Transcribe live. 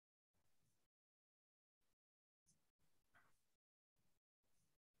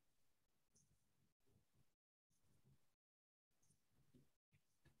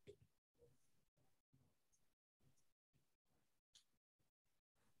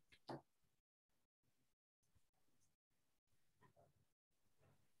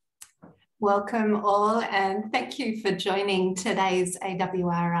Welcome all, and thank you for joining today's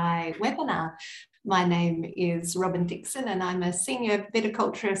AWRI webinar. My name is Robin Dixon and I'm a senior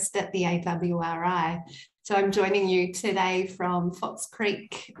viticulturist at the AWRI. So I'm joining you today from Fox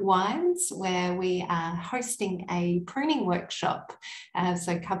Creek Wines, where we are hosting a pruning workshop,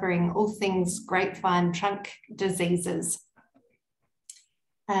 so covering all things grapevine trunk diseases.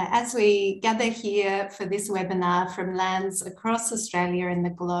 As we gather here for this webinar from lands across Australia and the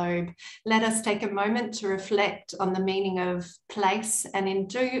globe, let us take a moment to reflect on the meaning of place, and in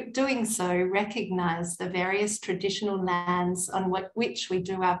doing so, recognise the various traditional lands on which we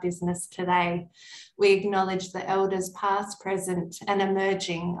do our business today. We acknowledge the elders past, present and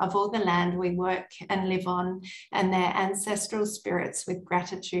emerging of all the land we work and live on, and their ancestral spirits with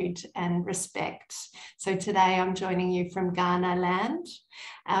gratitude and respect. So today I'm joining you from Ghana land.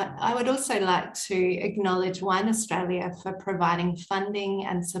 I would also like to acknowledge Wine Australia for providing funding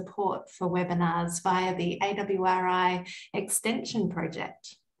and support for webinars via the AWRI Extension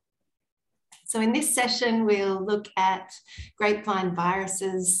Project. So in this session, we'll look at grapevine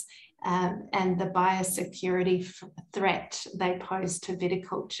viruses and the biosecurity threat they pose to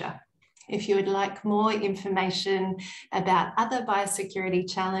viticulture. If you would like more information about other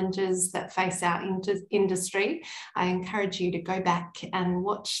biosecurity challenges that face our industry, I encourage you to go back and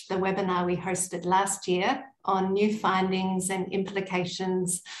watch the webinar we hosted last year on new findings and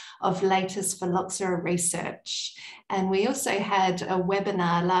implications of latest phylloxera research. And we also had a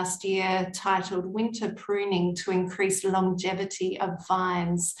webinar last year titled Winter Pruning to Increase Longevity of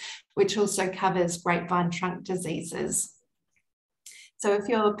Vines, which also covers grapevine trunk diseases. So if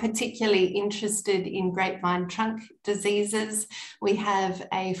you're particularly interested in grapevine trunk diseases, we have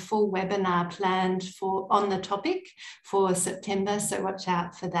a full webinar planned on the topic for September, so watch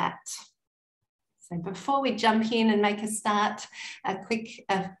out for that. So before we jump in and make a start, a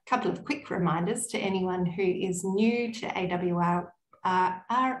couple of quick reminders to anyone who is new to AWRI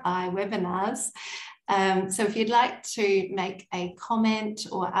webinars. So if you'd like to make a comment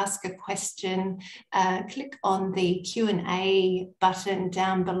or ask a question, click on the Q&A button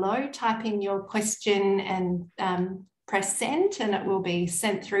down below, type in your question and press send, and it will be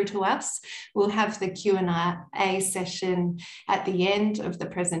sent through to us. We'll have the Q&A session at the end of the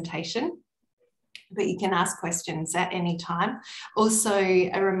presentation, but you can ask questions at any time. Also,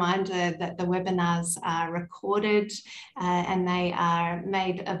 a reminder that the webinars are recorded and they are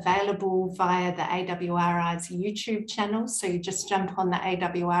made available via the AWRI's YouTube channel. So you just jump on the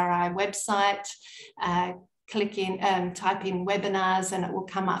AWRI website, type in webinars, and it will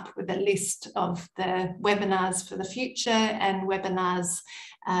come up with a list of the webinars for the future and webinars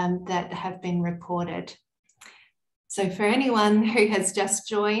that have been recorded. So for anyone who has just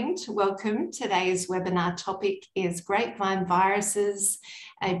joined, welcome. Today's webinar topic is grapevine viruses,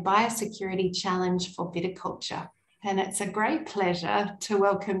 a biosecurity challenge for viticulture. And it's a great pleasure to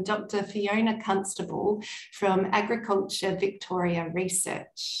welcome Dr. Fiona Constable from Agriculture Victoria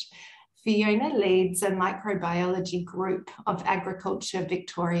Research. Fiona leads a microbiology group of Agriculture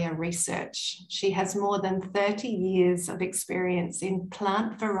Victoria Research. She has more than 30 years of experience in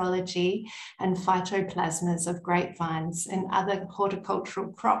plant virology and phytoplasmas of grapevines and other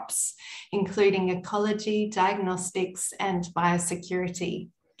horticultural crops, including ecology, diagnostics, and biosecurity.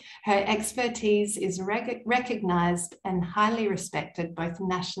 Her expertise is recognised and highly respected both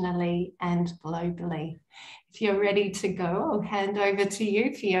nationally and globally. If you're ready to go, I'll hand over to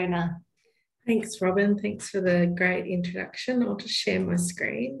you, Fiona. Thanks, Robin. Thanks for the great introduction. I'll just share my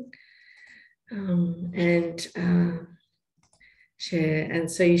screen and share. And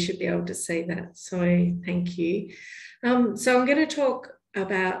so you should be able to see that. So thank you. So I'm going to talk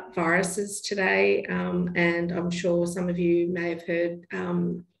about viruses today. And I'm sure some of you may have heard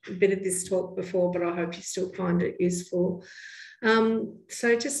a bit of this talk before, but I hope you still find it useful.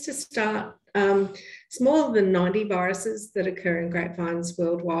 So just to start, it's more than 90 viruses that occur in grapevines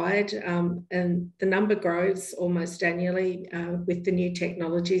worldwide, and the number grows almost annually with the new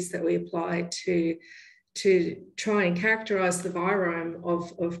technologies that we apply to try and characterise the virome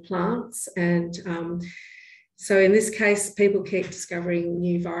of plants. And so in this case, people keep discovering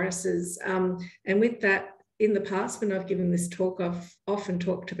new viruses. And with that, in the past, when I've given this talk, I've often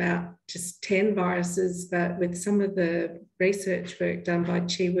talked about just 10 viruses, but with some of the research work done by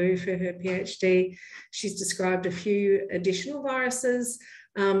Chi Wu for her PhD, she's described a few additional viruses.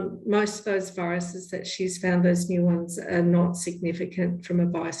 Most of those viruses that she's found, those new ones, are not significant from a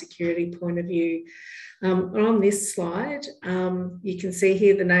biosecurity point of view. On this slide, you can see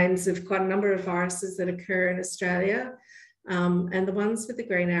here the names of quite a number of viruses that occur in Australia. And the ones with the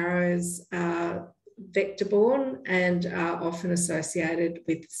green arrows are vector-borne and are often associated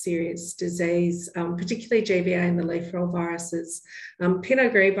with serious disease, particularly GVA and the leaf roll viruses.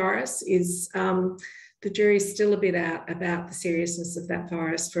 Pinot Gris virus is, the jury's still a bit out about the seriousness of that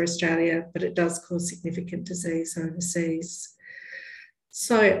virus for Australia, but it does cause significant disease overseas.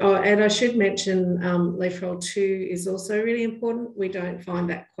 So, and I should mention leaf roll 2 is also really important. We don't find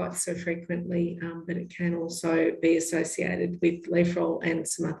that quite so frequently, but it can also be associated with leaf roll and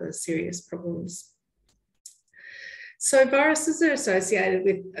some other serious problems. So viruses are associated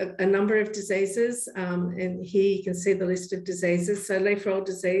with a number of diseases, and here you can see the list of diseases. So leaf roll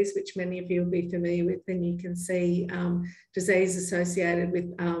disease, which many of you will be familiar with, and you can see disease associated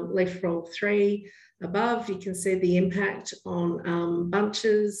with leaf roll 3. Above, you can see the impact on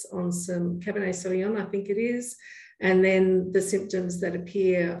bunches, on some Cabernet Sauvignon, I think it is, and then the symptoms that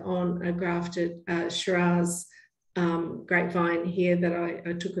appear on a grafted Shiraz grapevine here that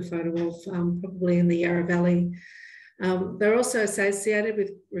I took a photo of, probably in the Yarra Valley. They're also associated with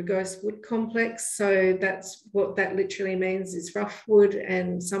rugose wood complex. So that's what that literally means, is rough wood,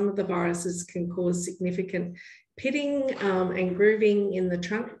 and some of the viruses can cause significant pitting and grooving in the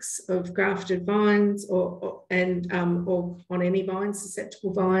trunks of grafted vines or on any vines,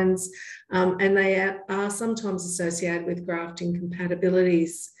 susceptible vines, and they are sometimes associated with grafting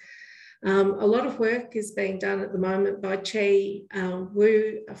compatibilities. A lot of work is being done at the moment by Chi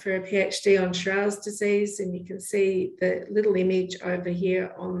Wu for a PhD on Shiraz disease, and you can see the little image over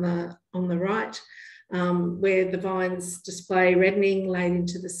here on the right, where the vines display reddening late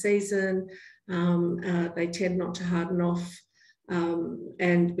into the season. They tend not to harden off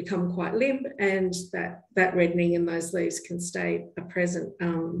and become quite limp, and that reddening in those leaves can stay present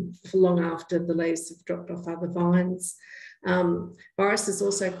for long after the leaves have dropped off other vines. Viruses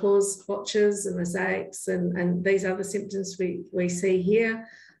also cause blotches and mosaics and these other symptoms we see here.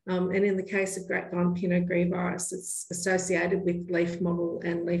 And in the case of grapevine Pinot Gris virus, it's associated with leaf mottle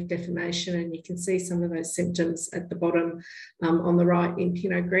and leaf deformation, and you can see some of those symptoms at the bottom on the right. In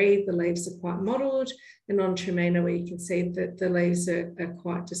Pinot Gris, the leaves are quite mottled, and on Tramina, where you can see that the leaves are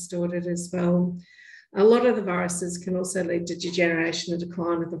quite distorted as well. A lot of the viruses can also lead to degeneration and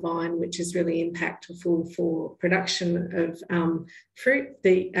decline of the vine, which is really impactful for production of fruit.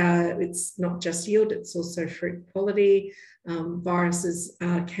 It's not just yield, it's also fruit quality. Viruses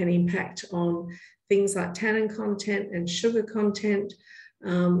can impact on things like tannin content and sugar content,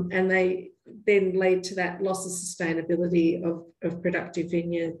 and they then lead to that loss of sustainability of productive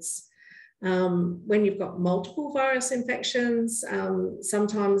vineyards. When you've got multiple virus infections,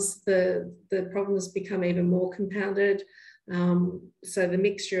 sometimes the problems become even more compounded. So the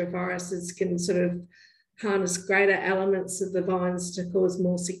mixture of viruses can sort of harness greater elements of the vines to cause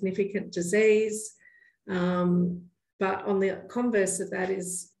more significant disease. But on the converse of that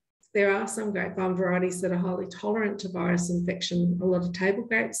is there are some grapevine varieties that are highly tolerant to virus infection. A lot of table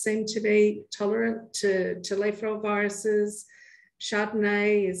grapes seem to be tolerant to leaf roll viruses.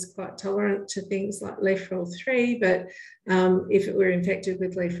 Chardonnay is quite tolerant to things like leaf roll 3, but if it were infected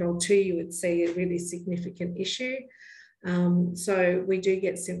with leaf roll 2, you would see a really significant issue. So we do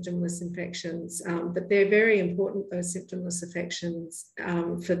get symptomless infections, but they're very important, those symptomless infections,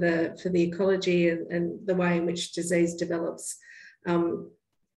 for the ecology and the way in which disease develops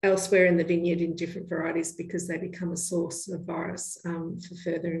elsewhere in the vineyard in different varieties, because they become a source of virus for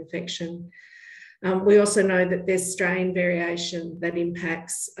further infection. We also know that there's strain variation that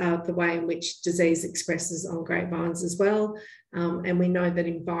impacts the way in which disease expresses on grapevines as well. And we know that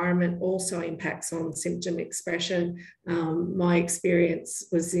environment also impacts on symptom expression. My experience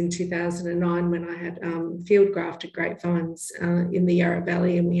was in 2009 when I had field grafted grapevines in the Yarra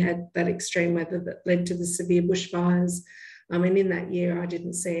Valley, and we had that extreme weather that led to the severe bushfires. And in that year, I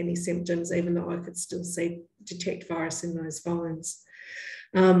didn't see any symptoms, even though I could still detect virus in those vines.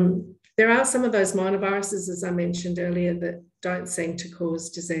 There are some of those minor viruses, as I mentioned earlier, that don't seem to cause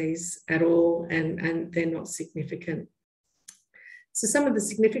disease at all, and they're not significant. So some of the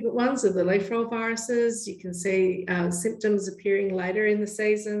significant ones are the leaf roll viruses. You can see symptoms appearing later in the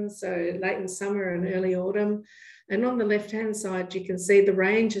season, so late in summer and early autumn. And on the left-hand side, you can see the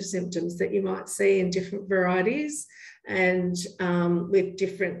range of symptoms that you might see in different varieties and with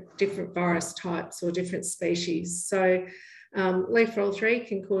different virus types or different species. So leaf roll 3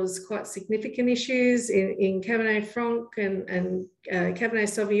 can cause quite significant issues in Cabernet Franc and Cabernet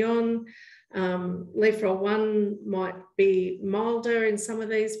Sauvignon. Leaf roll 1 might be milder in some of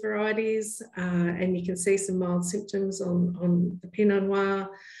these varieties, and you can see some mild symptoms on the Pinot Noir.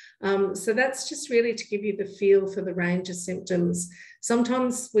 So that's just really to give you the feel for the range of symptoms.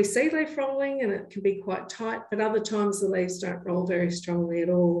 Sometimes we see leaf rolling and it can be quite tight, but other times the leaves don't roll very strongly at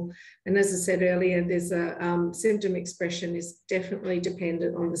all. And as I said earlier, there's a symptom expression is definitely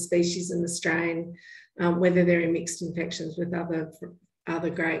dependent on the species and the strain, whether they're in mixed infections with other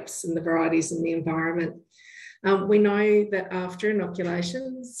grapes and the varieties in the environment. We know that after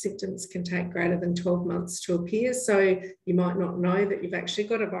inoculation, symptoms can take greater than 12 months to appear. So you might not know that you've actually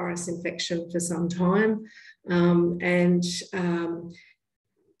got a virus infection for some time.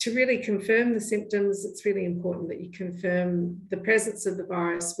 To really confirm the symptoms, it's really important that you confirm the presence of the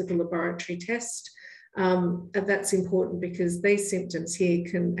virus with a laboratory test. And that's important because these symptoms here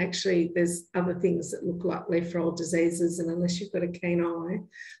can actually, there's other things that look like leaf roll diseases, and unless you've got a keen eye,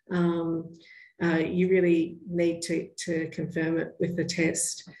 you really need to confirm it with the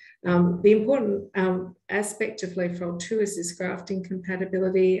test. The important aspect of leaf roll 2 is this grafting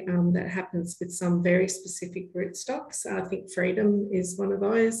compatibility that happens with some very specific rootstocks. I think Freedom is one of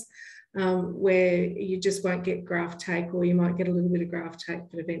those, where you just won't get graft take, or you might get a little bit of graft take,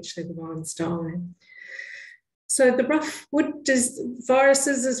 but eventually the vines die. So the rough wood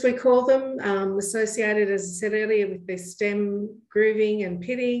viruses, as we call them, associated, as I said earlier, with their stem grooving and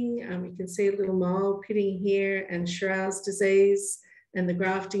pitting. You can see a little mole pitting here, and Schiral's disease and the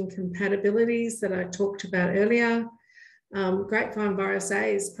grafting compatibilities that I talked about earlier. Grapevine virus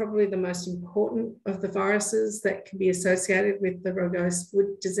A is probably the most important of the viruses that can be associated with the rugose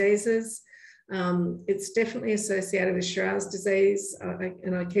wood diseases. It's definitely associated with Schiral's disease,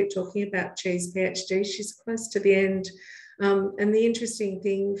 and I keep talking about Cheese PhD. She's close to the end. And the interesting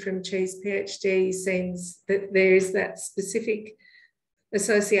thing from Cheese PhD seems that there is that specific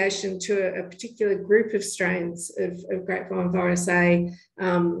association to a particular group of strains of grapevine virus A,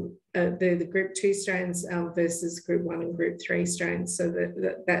 the group 2 strains versus group 1 and group 3 strains. So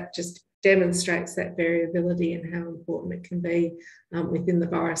that just demonstrates that variability and how important it can be within the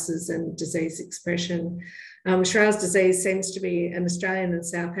viruses and disease expression. Schiral's disease seems to be an Australian and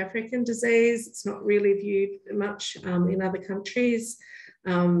South African disease. It's not really viewed much in other countries.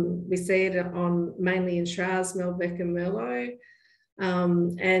 We see it mainly in Schiral's, Melbeck and Merlot.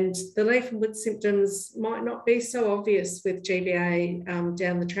 And the leaf and wood symptoms might not be so obvious with GVA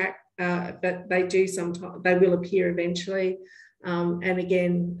down the track, but they do sometimes, they will appear eventually. And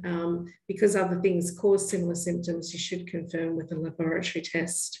again, because other things cause similar symptoms, you should confirm with a laboratory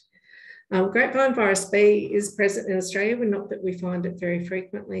test. Grapevine virus B is present in Australia, but not that we find it very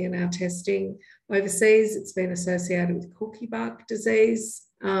frequently in our testing. Overseas, it's been associated with corky bark disease,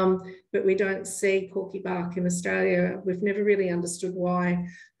 but we don't see corky bark in Australia. We've never really understood why,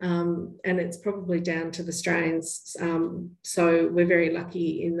 and it's probably down to the strains. So we're very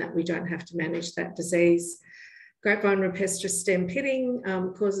lucky in that we don't have to manage that disease. Grapevine rupestris stem pitting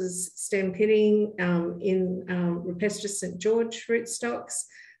causes stem pitting in rupestris St. George rootstocks.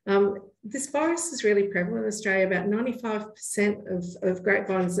 This virus is really prevalent in Australia. About 95% of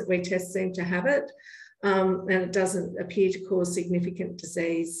grapevines that we test seem to have it, and it doesn't appear to cause significant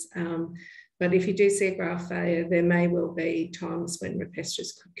disease. But if you do see a graft failure, there may well be times when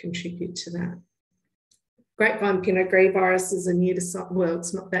rupestris could contribute to that. Grapevine Pinot Gris virus is a new to, well,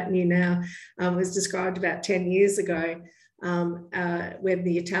 it's not that new now. It was described about 10 years ago when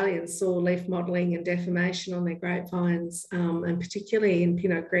the Italians saw leaf mottling and deformation on their grapevines, and particularly in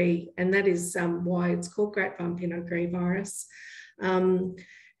Pinot Gris, and that is why it's called Grapevine Pinot Gris virus. And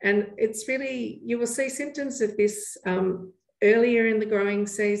it's really, you will see symptoms of this earlier in the growing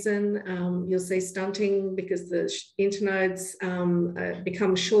season. You'll see stunting because the internodes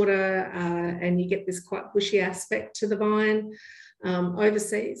become shorter, and you get this quite bushy aspect to the vine.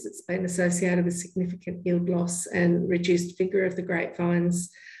 Overseas, it's been associated with significant yield loss and reduced vigour of the grapevines.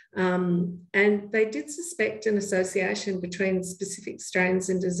 And they did suspect an association between specific strains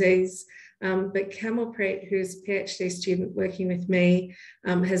and disease, but Camille Preet, who's a PhD student working with me,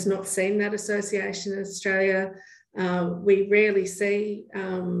 has not seen that association in Australia. We rarely see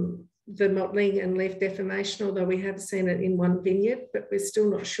the mottling and leaf deformation, although we have seen it in one vineyard, but we're still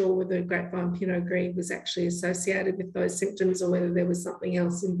not sure whether Grapevine Pinot Gris was actually associated with those symptoms or whether there was something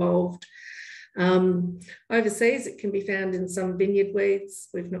else involved. Overseas, it can be found in some vineyard weeds.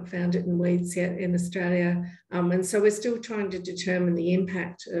 We've not found it in weeds yet in Australia. And so we're still trying to determine the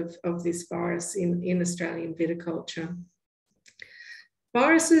impact of this virus in Australian viticulture.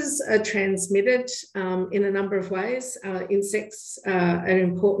 Viruses are transmitted in a number of ways. Insects are an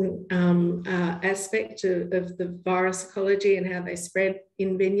important aspect of the virus ecology and how they spread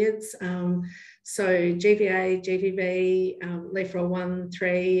in vineyards. So GVA, GVB, leaf roll 1,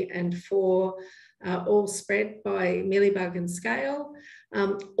 3 and 4 are all spread by mealybug and scale.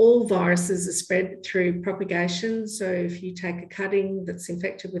 All viruses are spread through propagation. So if you take a cutting that's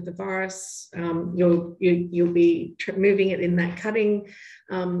infected with the virus, you'll be moving it in that cutting.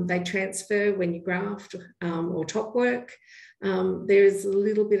 They transfer when you graft or top work. There is a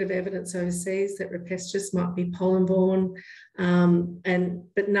little bit of evidence overseas that Rhopestis might be pollen-borne,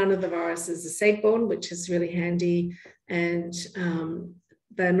 but none of the viruses are seed-borne, which is really handy, and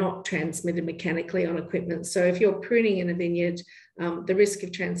they're not transmitted mechanically on equipment. So if you're pruning in a vineyard, the risk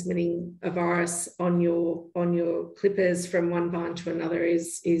of transmitting a virus on your clippers from one vine to another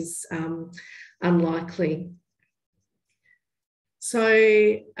is unlikely.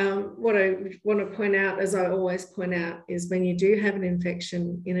 So what I want to point out, as I always point out, is when you do have an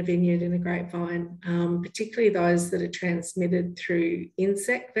infection in a vineyard, in a grapevine, particularly those that are transmitted through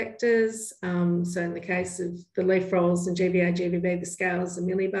insect vectors. So in the case of the leaf rolls and GVA, GVB, the scales, the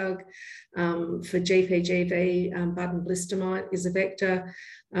mealybug. For GPGV, bud and blister mite is a vector.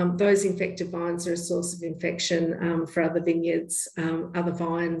 Those infected vines are a source of infection for other vineyards, other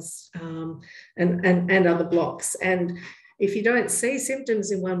vines, and other blocks. And if you don't see symptoms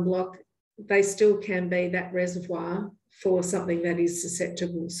in one block, they still can be that reservoir for something that is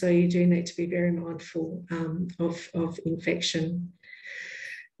susceptible. So you do need to be very mindful of infection.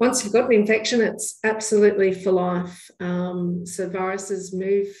 Once you've got an infection, it's absolutely for life. So viruses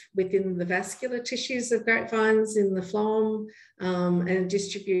move within the vascular tissues of grapevines in the phloem and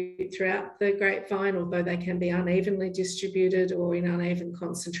distribute throughout the grapevine, although they can be unevenly distributed or in uneven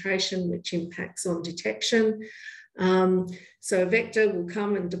concentration, which impacts on detection. So a vector will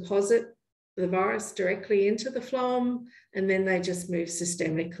come and deposit the virus directly into the phloem, and then they just move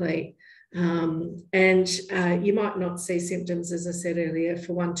systemically. You might not see symptoms, as I said earlier,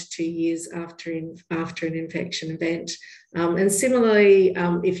 for 1 to 2 years after an infection event. And similarly,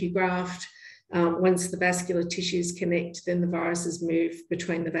 if you graft, once the vascular tissues connect, then the viruses move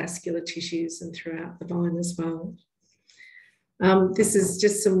between the vascular tissues and throughout the vine as well. This is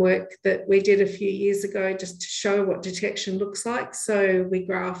just some work that we did a few years ago just to show what detection looks like. So we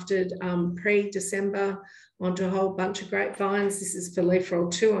grafted pre-December onto a whole bunch of grapevines. This is for leaf roll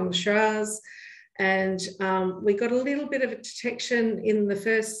 2 on the Shiraz. And we got a little bit of a detection in the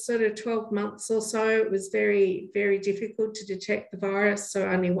first sort of 12 months or so. It was very, very difficult to detect the virus. So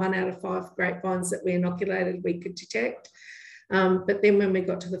only 1 out of 5 grapevines that we inoculated we could detect. But then when we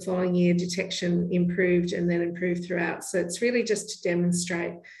got to the following year, detection improved and then improved throughout. So it's really just to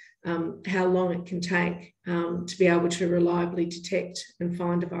demonstrate how long it can take to be able to reliably detect and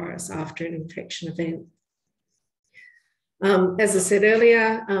find a virus after an infection event. As I said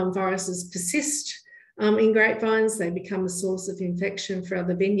earlier, viruses persist in grapevines. They become a source of infection for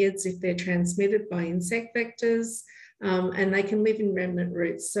other vineyards if they're transmitted by insect vectors. And they can live in remnant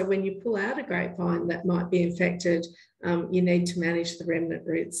roots. So when you pull out a grapevine that might be infected, you need to manage the remnant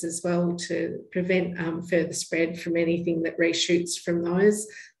roots as well to prevent further spread from anything that reshoots from those.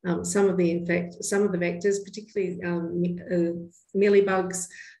 Some of the vectors, particularly mealybugs,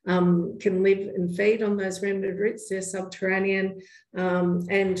 can live and feed on those remnant roots. They're subterranean,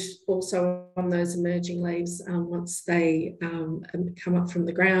 and also on those emerging leaves once they come up from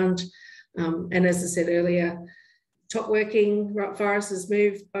the ground. And as I said earlier, top working viruses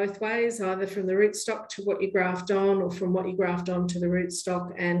move both ways, either from the rootstock to what you graft on or from what you graft on to the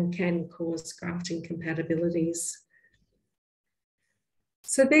rootstock, and can cause grafting compatibilities.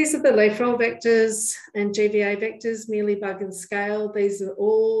 So these are the leaf roll vectors and GVA vectors, mealybug and scale. These are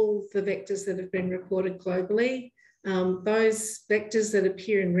all the vectors that have been reported globally. Those vectors that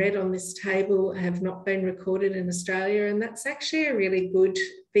appear in red on this table have not been recorded in Australia, and that's actually a really good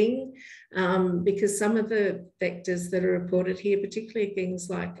thing because some of the vectors that are reported here, particularly things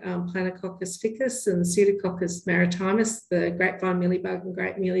like Planococcus ficus and Pseudococcus maritimus, the grapevine mealybug and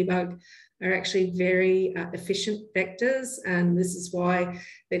grape mealybug, are actually very efficient vectors, and this is why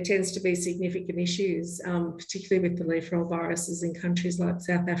there tends to be significant issues, particularly with the leaf roll viruses in countries like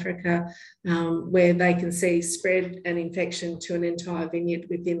South Africa, where they can see spread and infection to an entire vineyard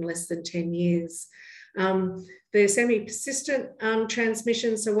within less than 10 years. They're semi-persistent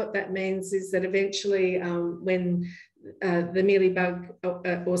transmission, so what that means is that eventually when the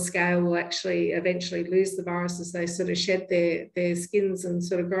mealybug or scale will actually eventually lose the virus as they sort of shed their skins and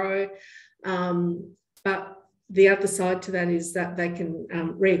sort of grow. But the other side to that is that they can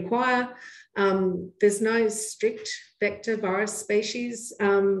reacquire. There's no strict vector virus species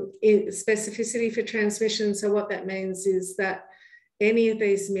specificity for transmission. So what that means is that any of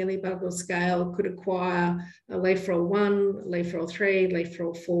these mealybug or scale could acquire a leaf roll 1, leaf roll 3, leaf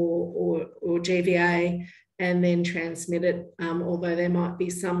roll 4, or GVA, and then transmit it, although there might be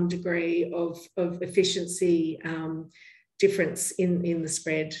some degree of efficiency difference in the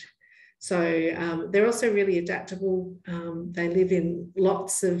spread. So they're also really adaptable. They live in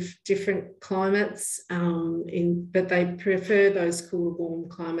lots of different climates, but they prefer those cool, warm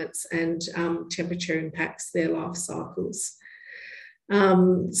climates, and temperature impacts their life cycles.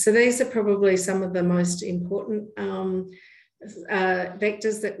 So these are probably some of the most important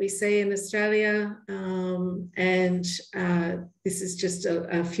vectors that we see in Australia, and this is just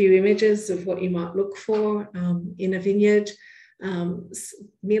a few images of what you might look for in a vineyard.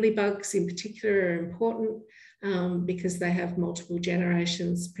 Mealybugs in particular are important because they have multiple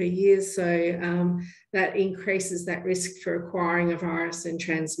generations per year, so that increases that risk for acquiring a virus and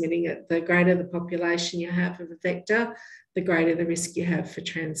transmitting it. The greater the population you have of a vector, the greater the risk you have for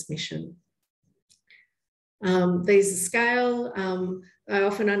transmission. These are scale. They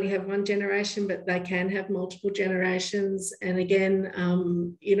often only have one generation, but they can have multiple generations. And again,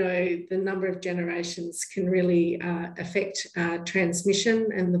 you know, the number of generations can really affect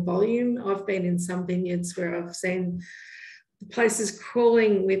transmission and the volume. I've been in some vineyards where I've seen places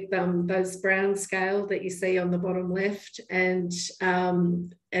crawling with those brown scale that you see on the bottom left, and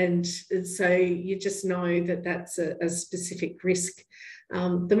so you just know that that's a specific risk.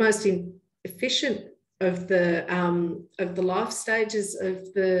 The most efficient of the life stages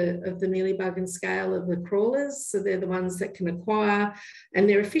of the mealybug and scale of the crawlers, so they're the ones that can acquire, and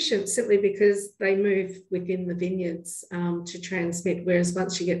they're efficient simply because they move within the vineyards to transmit, whereas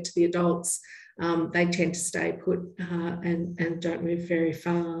once you get to the adults, they tend to stay put and don't move very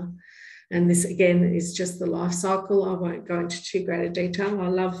far. And this again is just the life cycle. I won't go into too great a detail. I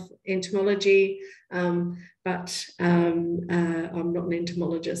love entomology, but I'm not an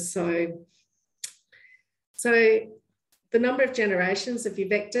entomologist. So the number of generations of your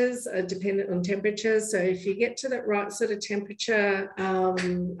vectors are dependent on temperature. So if you get to that right sort of temperature,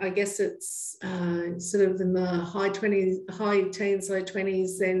 I guess it's sort of in the high teens, low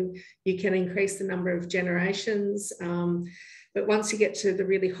 20s, then you can increase the number of generations. But once you get to the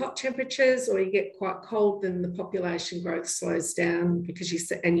really hot temperatures, or you get quite cold, then the population growth slows down because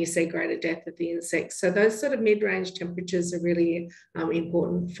you see greater death of the insects. So those sort of mid-range temperatures are really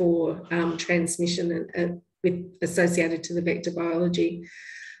important for transmission and associated to the vector biology.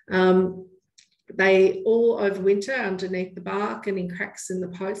 They all overwinter underneath the bark and in cracks in the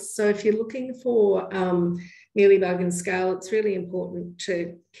posts. So if you're looking for mealybug and scale, it's really important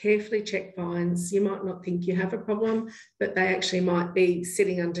to carefully check vines. You might not think you have a problem, but they actually might be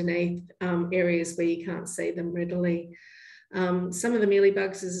sitting underneath areas where you can't see them readily. Some of the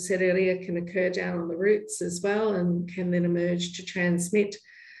mealybugs, as I said earlier, can occur down on the roots as well and can then emerge to transmit.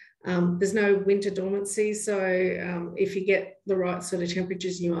 There's no winter dormancy, so if you get the right sort of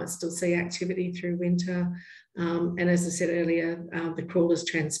temperatures, you might still see activity through winter. And as I said earlier, the crawlers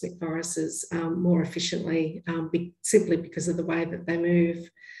transmit viruses more efficiently simply because of the way that they move.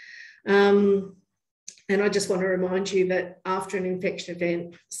 And I just want to remind you that after an infection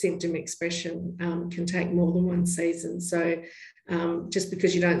event, symptom expression can take more than one season. So just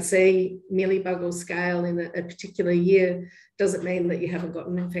because you don't see mealybug or scale in a particular year doesn't mean that you haven't got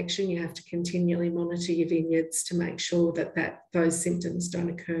an infection. You have to continually monitor your vineyards to make sure that those symptoms don't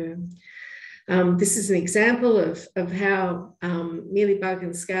occur. This is an example of how mealybug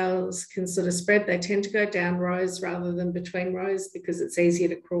and scales can sort of spread. They tend to go down rows rather than between rows because it's easier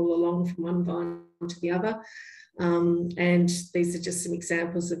to crawl along from one vine to the other. And these are just some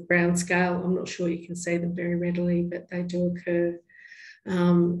examples of brown scale. I'm not sure you can see them very readily, but they do occur.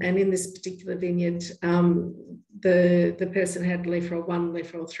 And in this particular vineyard, the person had leaf roll 1,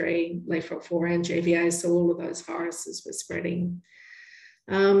 leaf roll 3, leaf roll 4 and GVA, so all of those viruses were spreading.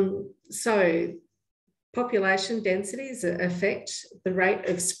 So population densities affect the rate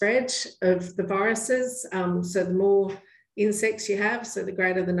of spread of the viruses. So the more insects you have, so the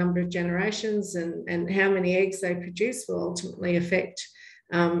greater the number of generations, and how many eggs they produce will ultimately affect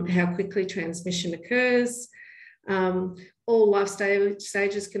how quickly transmission occurs. All life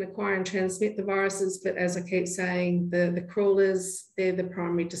stages can acquire and transmit the viruses, but as I keep saying, the crawlers, they're the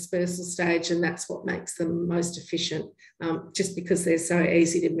primary dispersal stage, and that's what makes them most efficient, just because they're so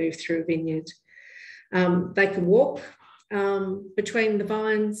easy to move through a vineyard. They can walk between the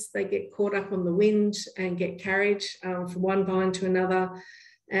vines, they get caught up on the wind and get carried from one vine to another.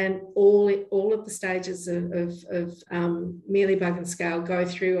 And all of the stages of mealybug and scale go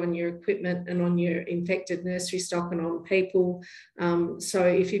through on your equipment and on your infected nursery stock and on people. So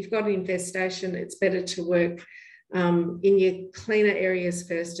if you've got an infestation, it's better to work in your cleaner areas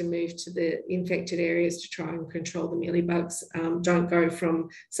first and move to the infected areas to try and control the mealybugs. Don't go from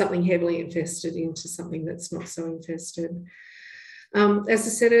something heavily infested into something that's not so infested. As I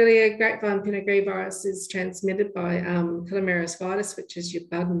said earlier, grapevine pinot virus is transmitted by Calamaris vitis, which is your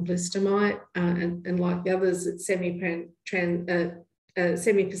bud and blister mite, and like the others, it's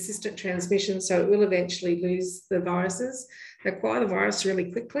semi-persistent transmission, so it will eventually lose the viruses. They acquire the virus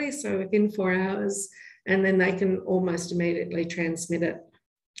really quickly, so within 4 hours, and then they can almost immediately transmit it.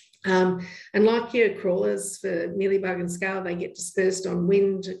 And like your crawlers for mealybug and scale, they get dispersed on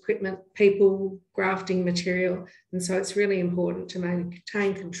wind, equipment, people, grafting material. And so it's really important to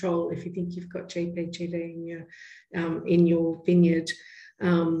maintain control if you think you've got GPGV in your vineyard.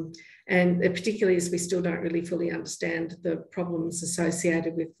 And particularly as we still don't really fully understand the problems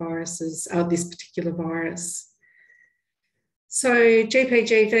associated with viruses, this particular virus. So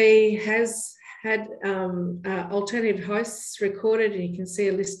GPGV has had alternative hosts recorded, and you can see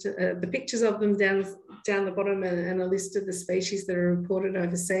a list of the pictures of them down the bottom, and a list of the species that are reported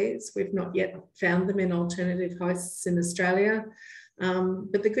overseas. We've not yet found them in alternative hosts in Australia.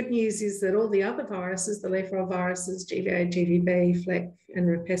 But the good news is that all the other viruses, the leaf roll viruses, GVA, GVB, FLEC, and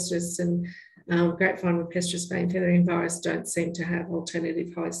Rupestris, and grapevine Rupestris vein feathering virus don't seem to have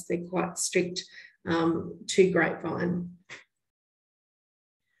alternative hosts. They're quite strict to grapevine.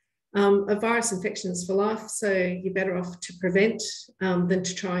 A virus infection is for life, so you're better off to prevent than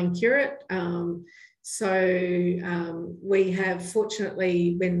to try and cure it. We have,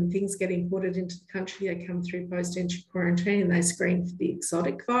 fortunately, when things get imported into the country, they come through post-entry quarantine and they screen for the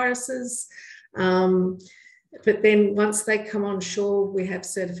exotic viruses. But then once they come on shore, we have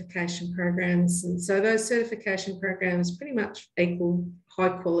certification programs. And so those certification programs pretty much equal high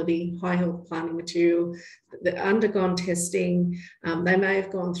quality, high health planting material that undergone testing. They may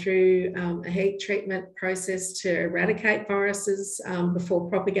have gone through a heat treatment process to eradicate viruses before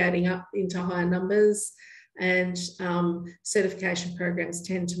propagating up into higher numbers. And certification programs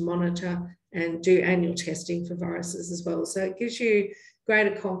tend to monitor and do annual testing for viruses as well. So it gives you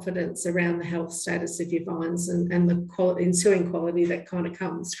greater confidence around the health status of your vines and the ensuing quality that kind of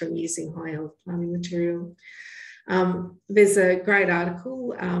comes from using high health planting material. There's a great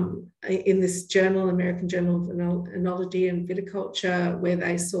article in this journal, American Journal of Enology and Viticulture, where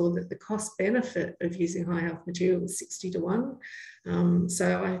they saw that the cost benefit of using high health material was 60 to 1.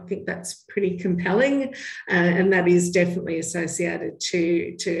 So I think that's pretty compelling, and that is definitely associated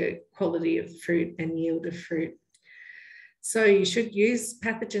to quality of fruit and yield of fruit. So you should use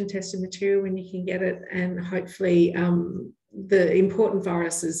pathogen tested material when you can get it, and hopefully the important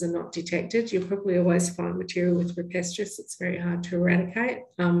viruses are not detected. You'll probably always find material with Rupestris. It's very hard to eradicate.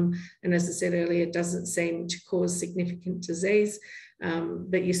 And as I said earlier, it doesn't seem to cause significant disease,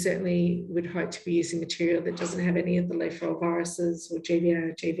 but you certainly would hope to be using material that doesn't have any of the leaf roll viruses or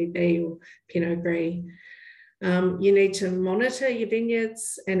GVA, GVB or Pinot Gris. You need to monitor your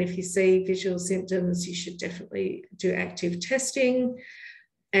vineyards, and if you see visual symptoms, you should definitely do active testing.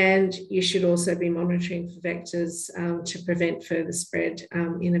 And you should also be monitoring for vectors to prevent further spread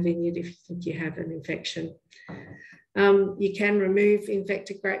in a vineyard if you think you have an infection. You can remove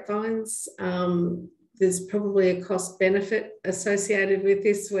infected grapevines. There's probably a cost benefit associated with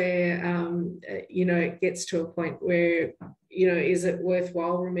this where, it gets to a point where, is it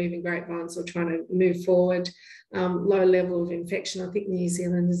worthwhile removing grapevines or trying to move forward? Low level of infection. I think New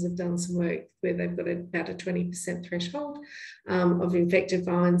Zealanders have done some work where they've got about a 20% threshold of infected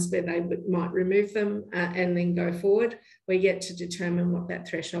vines where they might remove them and then go forward. We're yet to determine what that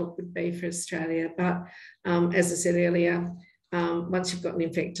threshold would be for Australia. But as I said earlier, once you've got an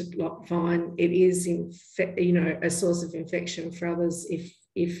infected vine, it is a source of infection for others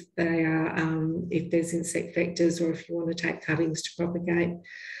if there's insect vectors, or if you want to take cuttings to propagate.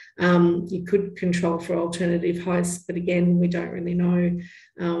 You could control for alternative hosts, but again, we don't really know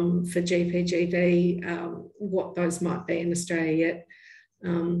for GPGV what those might be in Australia yet.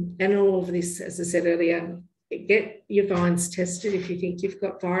 And all of this, as I said earlier, get your vines tested if you think you've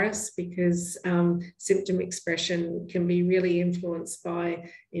got virus, because symptom expression can be really influenced by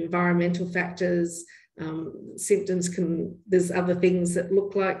environmental factors. There's other things that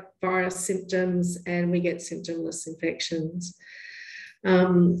look like virus symptoms, and we get symptomless infections.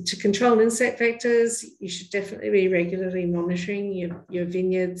 To control insect vectors, you should definitely be regularly monitoring your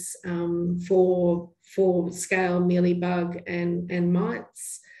vineyards for scale, mealybug and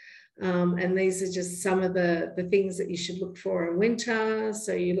mites. And these are just some of the things that you should look for in winter.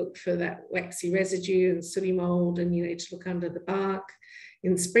 So you look for that waxy residue and sooty mould, and you need to look under the bark.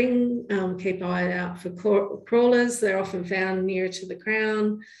 In spring, keep an eye out for crawlers. They're often found nearer to the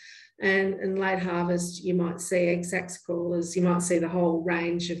crown. And late harvest, you might see egg-sac crawlers, you might see the whole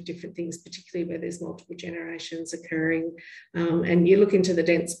range of different things, particularly where there's multiple generations occurring. And you look into the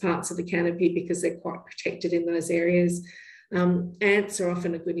dense parts of the canopy because they're quite protected in those areas. Ants are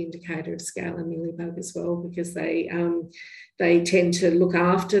often a good indicator of scaly mealybug as well, because they tend to look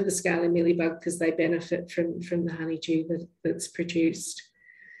after the scaly mealybug because they benefit from the honeydew that's produced.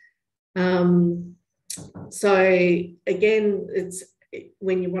 So again, it's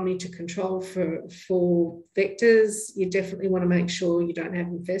when you're wanting to control for vectors, you definitely want to make sure you don't have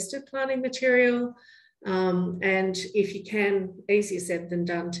infested planting material. And if you can, easier said than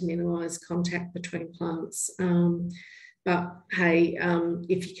done to minimise contact between plants. But hey,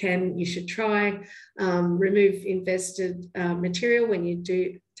 if you can, you should try. Remove infested material when you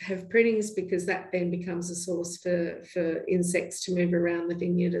do have prunings, because that then becomes a source for insects to move around the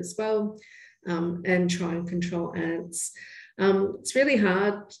vineyard as well, and try and control ants. It's really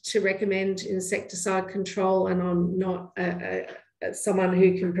hard to recommend insecticide control, and I'm not someone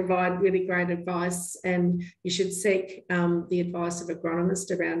who can provide really great advice, and you should seek the advice of an agronomist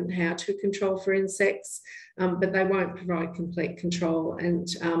around how to control for insects, but they won't provide complete control, and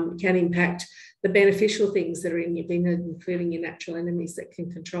can impact the beneficial things that are in your vineyard, including your natural enemies that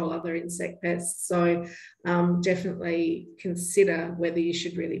can control other insect pests. So definitely consider whether you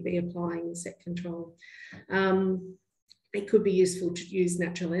should really be applying insect control. It could be useful to use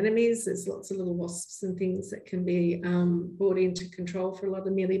natural enemies. There's lots of little wasps and things that can be brought into control for a lot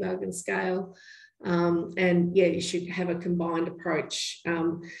of mealybug and scale. And yeah, you should have a combined approach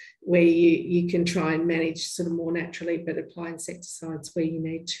where you can try and manage sort of more naturally, but apply insecticides where you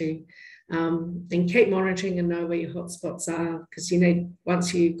need to. And keep monitoring and know where your hotspots are, because you need,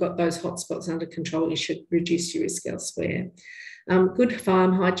 once you've got those hotspots under control, you should reduce your risk elsewhere. Good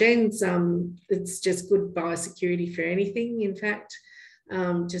farm hygiene's, it's just good biosecurity for anything, in fact.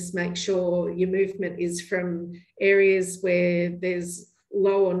 Just make sure your movement is from areas where there's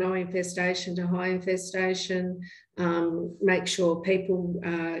low or no infestation to high infestation. Make sure people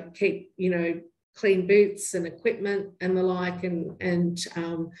keep, clean boots and equipment and the like, and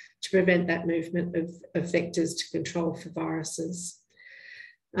to prevent that movement of vectors to control for viruses.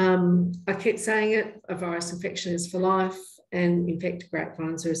 I keep saying it, a virus infection is for life, and infected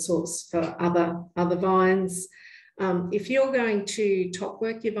grapevines are a source for other vines. If you're going to top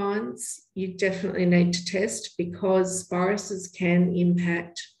work your vines, you definitely need to test, because viruses can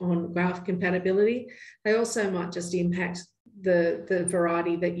impact on graft compatibility. They also might just impact the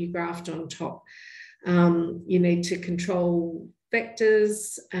variety that you graft on top. You need to control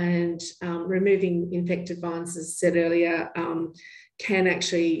vectors, and removing infected vines, as I said earlier, can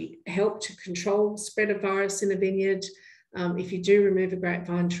actually help to control spread of virus in a vineyard. If you do remove a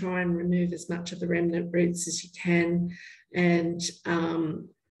grapevine, try and remove as much of the remnant roots as you can. And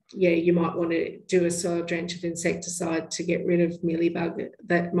yeah, you might want to do a soil drench of insecticide to get rid of mealybug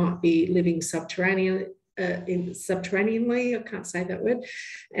that might be living subterraneanly, I can't say that word.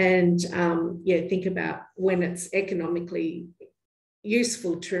 And yeah, think about when it's economically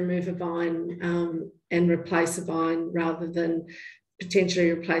useful to remove a vine and replace a vine, rather than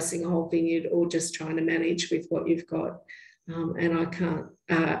potentially replacing a whole vineyard or just trying to manage with what you've got. And I can't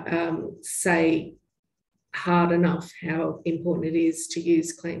say hard enough how important it is to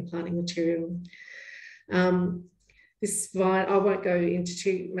use clean planting material. This vine, I won't go into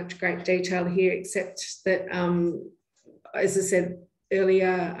too much great detail here, except that, as I said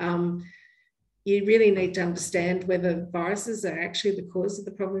earlier, you really need to understand whether viruses are actually the cause of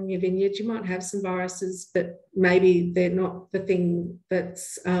the problem in your vineyard. You might have some viruses, but maybe they're not the thing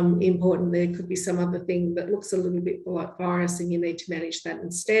that's important. There could be some other thing that looks a little bit like virus, and you need to manage that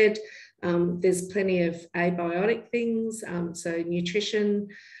instead. There's plenty of abiotic things, so nutrition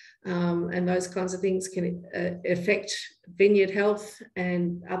and those kinds of things can affect vineyard health,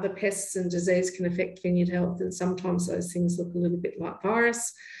 and other pests and disease can affect vineyard health, and sometimes those things look a little bit like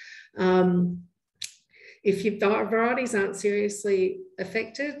virus. If your varieties aren't seriously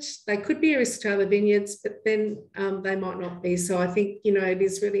affected, they could be a risk to other vineyards, but then they might not be. So I think, it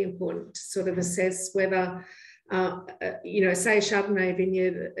is really important to sort of assess whether, say a Chardonnay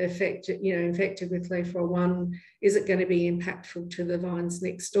vineyard infected with leaf roll 1, is it going to be impactful to the vines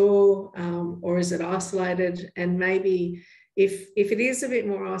next door, or is it isolated? And maybe if it is a bit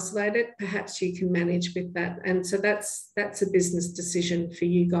more isolated, perhaps you can manage with that. And so that's a business decision for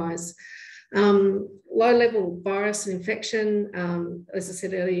you guys. Low-level virus and infection, as I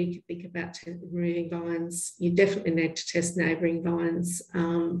said earlier, you could think about removing vines. You definitely need to test neighbouring vines,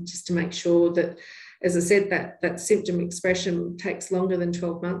 just to make sure that, as I said, that symptom expression takes longer than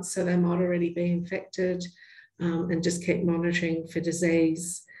 12 months, so they might already be infected, and just keep monitoring for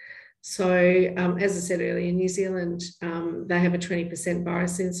disease. So as I said earlier, in New Zealand, they have a 20%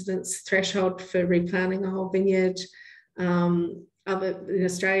 virus incidence threshold for replanting a whole vineyard. In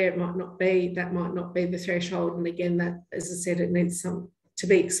Australia, it might not be, that might not be the threshold. And again, that, as I said, it needs to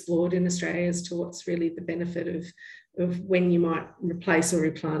be explored in Australia as to what's really the benefit of when you might replace or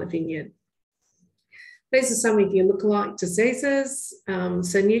replant a vineyard. These are some of your lookalike diseases.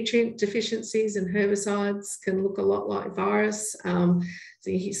 So nutrient deficiencies and herbicides can look a lot like virus. So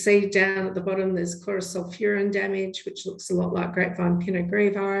you see down at the bottom, there's chlorosulfuron damage, which looks a lot like grapevine Pinot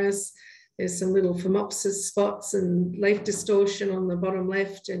Gris virus. There's some little phomopsis spots and leaf distortion on the bottom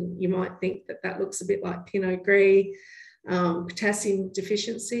left, and you might think that that looks a bit like Pinot Gris. Potassium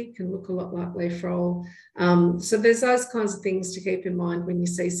deficiency can look a lot like leaf roll. So there's those kinds of things to keep in mind when you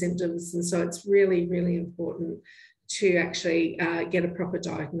see symptoms. And so it's really, really important to actually get a proper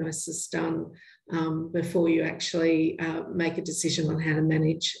diagnosis done before you actually make a decision on how to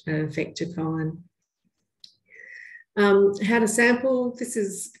manage an affected vine. How to sample. This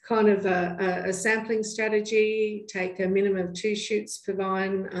is kind of a sampling strategy. Take a minimum of 2 shoots per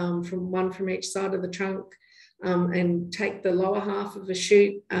vine, one from each side of the trunk. And take the lower half of a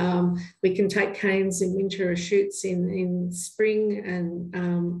shoot. We can take canes in winter or shoots in spring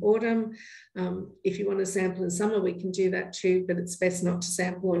and autumn. If you want to sample in summer, we can do that too, but it's best not to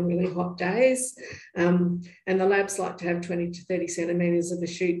sample on really hot days. And the labs like to have 20 to 30 centimetres of a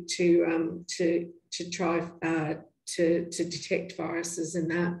shoot to try to detect viruses in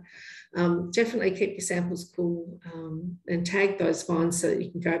that. Definitely keep your samples cool and tag those vines so that you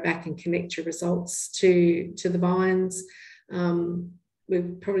can go back and connect your results to the vines.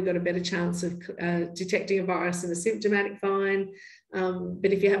 We've probably got a better chance of detecting a virus in a symptomatic vine.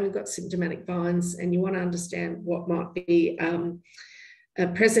 But if you haven't got symptomatic vines and you want to understand what might be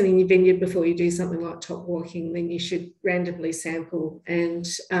present in your vineyard before you do something like top walking, then you should randomly sample. And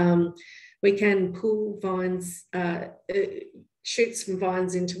we can pull vines, shoots from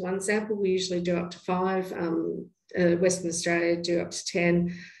vines into one sample. We usually do up to 5. Western Australia do up to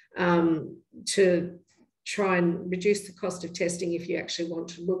 10 to try and reduce the cost of testing if you actually want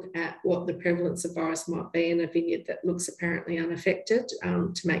to look at what the prevalence of virus might be in a vineyard that looks apparently unaffected,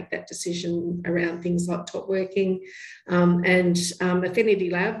 to make that decision around things like top working. And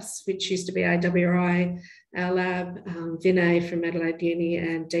affinity labs, which used to be AWRI, our lab, Vinay from Adelaide Uni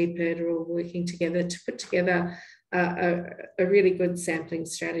and DPIRD are all working together to put together a really good sampling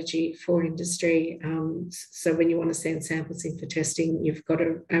strategy for industry. So when you want to send samples in for testing, you've got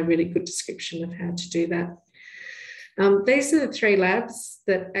a really good description of how to do that. These are the 3 labs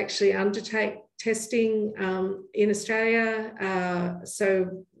that actually undertake testing in Australia.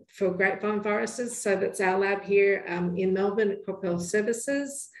 So for grapevine viruses, so that's our lab here in Melbourne at Crop Health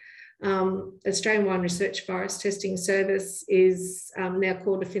Services. Australian Wine Research Virus Testing Service is now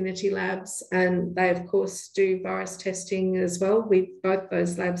called Affinity Labs, and they of course do virus testing as well. Both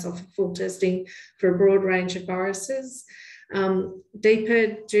those labs offer full testing for a broad range of viruses.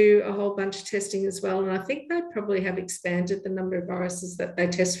 DPIRD do a whole bunch of testing as well, and I think they probably have expanded the number of viruses that they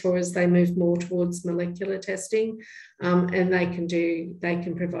test for as they move more towards molecular testing, and they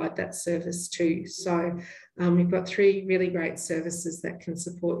can provide that service too. So you've got 3 really great services that can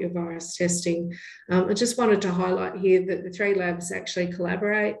support your virus testing. I just wanted to highlight here that the 3 labs actually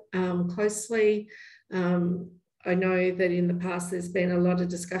collaborate closely. I know that in the past there's been a lot of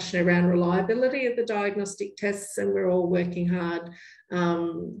discussion around reliability of the diagnostic tests, and we're all working hard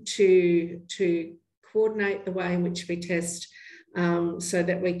to coordinate the way in which we test so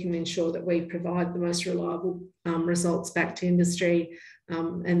that we can ensure that we provide the most reliable results back to industry,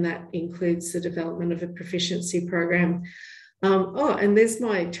 and that includes the development of a proficiency program. And there's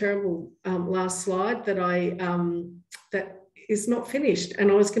my terrible last slide that is not finished, and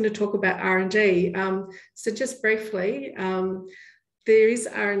I was going to talk about R&D. So just briefly, there is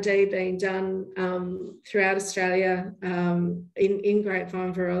R&D being done throughout Australia in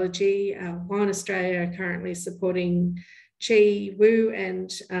grapevine virology. Wine Australia are currently supporting Chi, Wu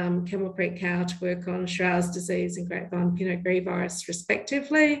and Camel Creek cow to work on Shiraz disease and grapevine Pinot Gris virus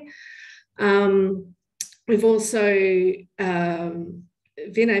respectively. We've also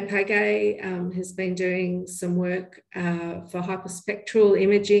Vinay Pagay has been doing some work for hyperspectral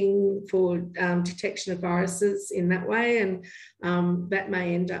imaging for detection of viruses in that way, and that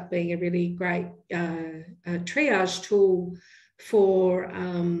may end up being a really great triage tool for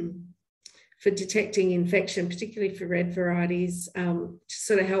detecting infection, particularly for red varieties, to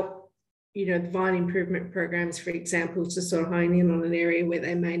sort of help, the vine improvement programs, for example, to sort of hone in on an area where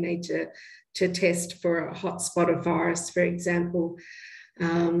they may need to test for a hotspot of virus, for example.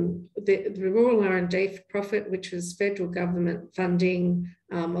 The Rural R&D for Profit, which was federal government funding,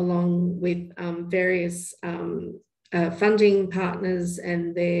 along with various funding partners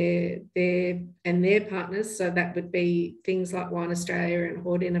and their partners. So that would be things like Wine Australia and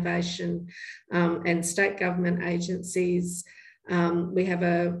Hort Innovation, and state government agencies. We have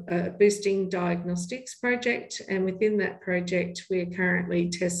a boosting diagnostics project, and within that project, we're currently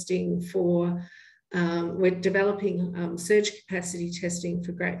testing for, we're developing surge capacity testing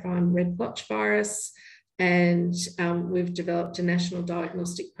for grapevine red blotch virus, and we've developed a national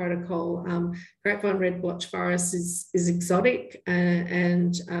diagnostic protocol. Grapevine red blotch virus is exotic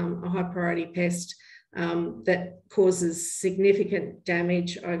and a high priority pest that causes significant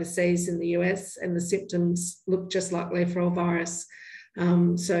damage overseas in the US, and the symptoms look just like leaf roll virus.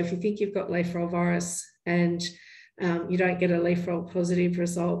 So if you think you've got leaf roll virus and you don't get a leaf roll positive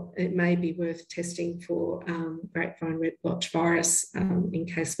result, it may be worth testing for grapevine red blotch virus in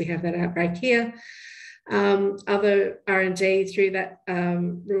case we have that outbreak here. Other R&D through that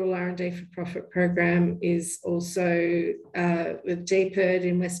Rural R&D for Profit program is also with DPIRD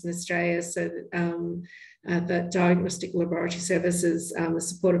in Western Australia. So the Diagnostic Laboratory Services is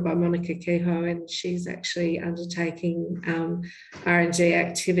supported by Monica Kehoe, and she's actually undertaking R&D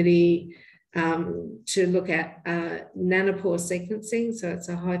activity to look at nanopore sequencing. So it's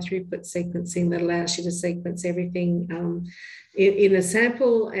a high throughput sequencing that allows you to sequence everything in a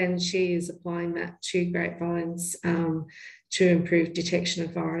sample, and she is applying that to grapevines to improve detection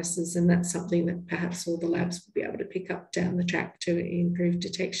of viruses, and that's something that perhaps all the labs will be able to pick up down the track to improve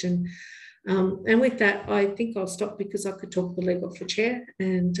detection. And with that, I think I'll stop because I could talk the leg off the chair,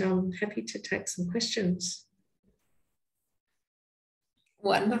 and I'm happy to take some questions.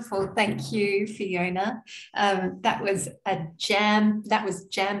 Wonderful. Thank you, Fiona. That was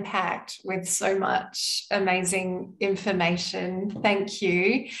jam-packed with so much amazing information. Thank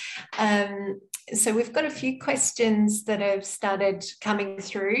you. So we've got a few questions that have started coming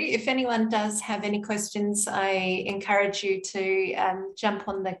through. If anyone does have any questions, I encourage you to jump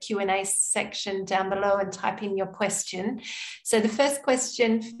on the Q&A section down below and type in your question. So the first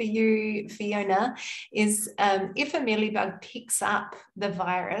question for you, Fiona, is if a mealybug picks up the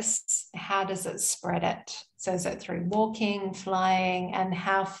virus, how does it spread it? So is it through walking, flying, and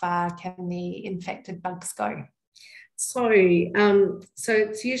how far can the infected bugs go? So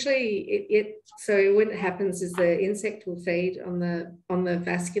it's usually so when it happens is the insect will feed on the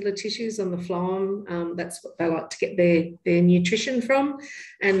vascular tissues on the phloem. That's what they like to get their nutrition from,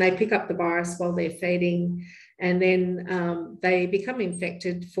 and they pick up the virus while they're feeding, and then they become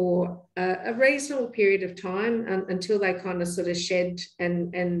infected for a reasonable period of time until they kind of sort of shed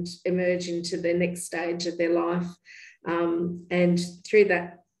and emerge into the next stage of their life, and through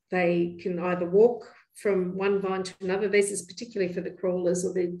that they can either walk from one vine to another. This is particularly for the crawlers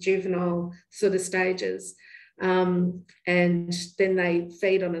or the juvenile sort of stages. And then they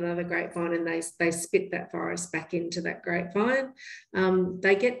feed on another grapevine and they spit that virus back into that grapevine.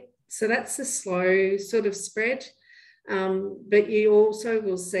 So that's a slow sort of spread. But you also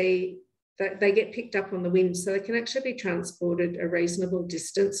will see that they get picked up on the wind, so they can actually be transported a reasonable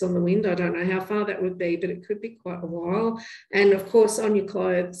distance on the wind. I don't know how far that would be, but it could be quite a while. And of course, on your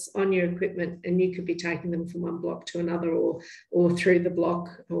clothes, on your equipment, and you could be taking them from one block to another, or through the block,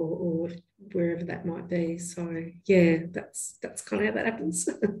 or wherever that might be. So yeah, that's kind of how that happens.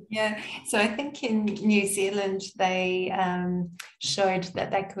 Yeah, so I think in New Zealand they showed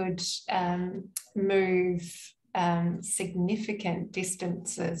that they could move significant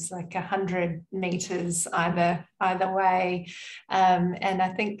distances, like 100 meters either way, and I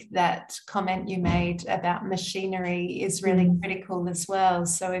think that comment you made about machinery is really critical as well.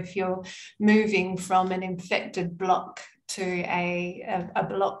 So if you're moving from an infected block to a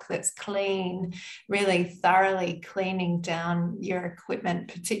block that's clean, really thoroughly cleaning down your equipment,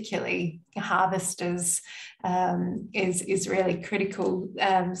 particularly harvesters, is really critical.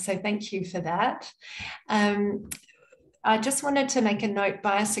 So thank you for that. I just wanted to make a note,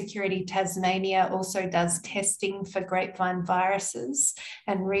 Biosecurity Tasmania also does testing for grapevine viruses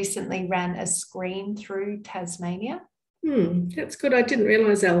and recently ran a screen through Tasmania. That's good. I didn't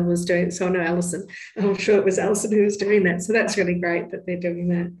realise Ellen was doing it. So I know Alison. I'm sure it was Alison who was doing that. So that's really great that they're doing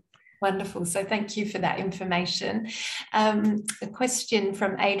that. Wonderful. So thank you for that information. A question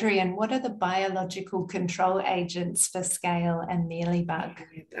from Adrian. What are the biological control agents for scale and mealybug?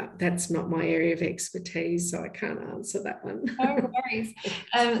 That's not my area of expertise, so I can't answer that one. No worries.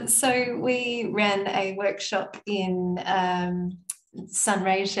 So we ran a workshop in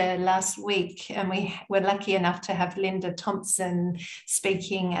Sunraysia last week, and we were lucky enough to have Linda Thompson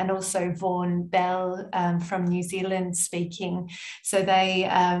speaking, and also Vaughan Bell from New Zealand speaking. So they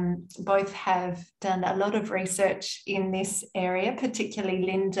both have done a lot of research in this area, particularly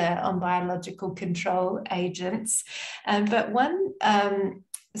Linda on biological control agents. But one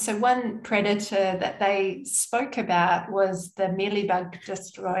predator that they spoke about was the mealybug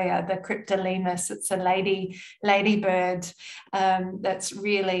destroyer, the Cryptolemus. It's a ladybird that's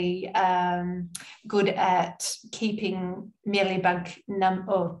really good at keeping mealybug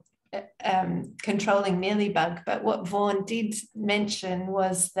controlling mealybug. But what Vaughan did mention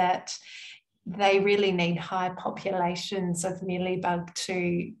was that they really need high populations of mealybug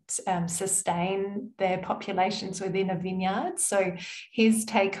to sustain their populations within a vineyard. So his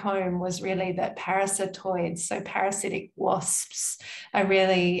take home was really that parasitoids, so parasitic wasps, are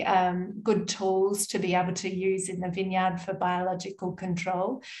really good tools to be able to use in the vineyard for biological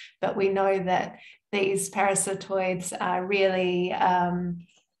control. But we know that these parasitoids are really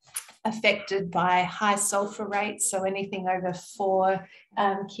affected by high sulfur rates, so anything over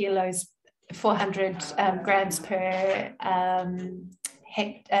 400 grams per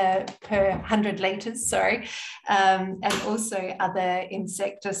 100 litres, and also other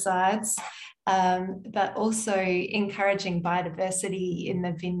insecticides, but also encouraging biodiversity in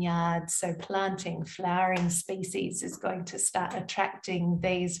the vineyard. So planting flowering species is going to start attracting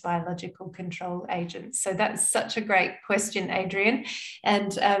these biological control agents. So that's such a great question, Adrian.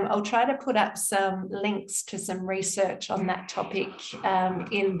 And I'll try to put up some links to some research on that topic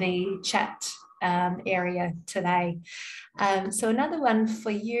in the chat area today. So another one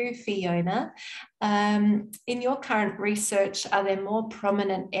for you, Fiona. In your current research, are there more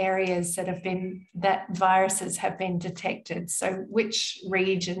prominent areas that viruses have been detected? So which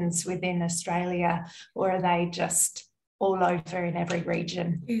regions within Australia, or are they just all over in every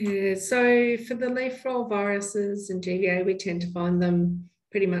region? Yeah, so for the leaf roll viruses and GVA, we tend to find them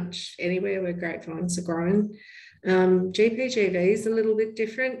pretty much anywhere where grapevines are grown. GPGV is a little bit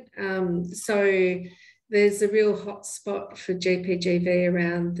different. So there's a real hot spot for GPGV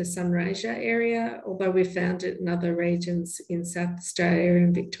around the Sunraysia area, although we've found it in other regions in South Australia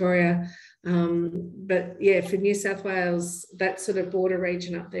and Victoria. But yeah, for New South Wales, that sort of border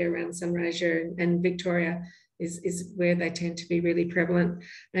region up there around Sunraysia and Victoria is where they tend to be really prevalent.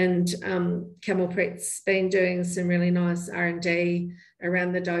 And Camelpret's been doing some really nice R&D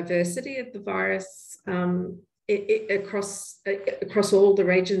around the diversity of the virus across all the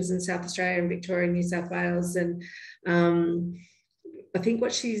regions in South Australia and Victoria and New South Wales. And I think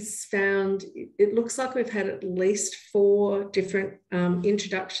what she's found, it looks like we've had at least 4 different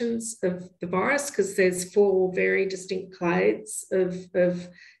introductions of the virus, because there's 4 very distinct clades of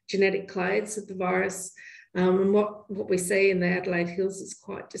genetic clades of the virus. And what we see in the Adelaide Hills is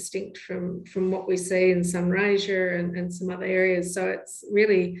quite distinct from what we see in Sunraysia and some other areas. So it's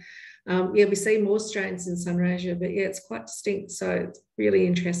really, we see more strains in Sunraysia, but yeah, it's quite distinct. So it's really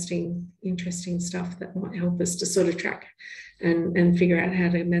interesting stuff that might help us to sort of track and figure out how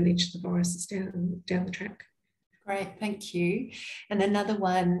to manage the viruses down the track. Great, thank you. And another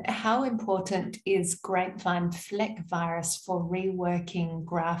one, how important is grapevine fleck virus for reworking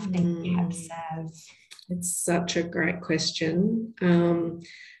grafting capsab? It's such a great question.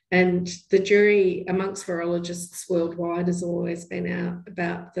 And the jury amongst virologists worldwide has always been out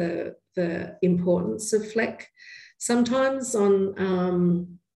about the importance of fleck. Sometimes on,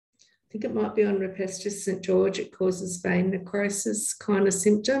 I think it might be on Rhopestis St. George, it causes vein necrosis kind of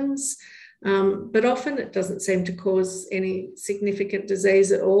symptoms. But often it doesn't seem to cause any significant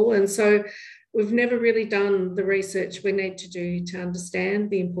disease at all. And so we've never really done the research we need to do to understand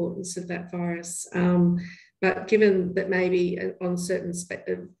the importance of that virus. But given that maybe on certain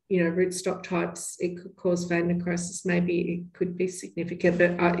rootstock types it could cause vein necrosis, maybe it could be significant.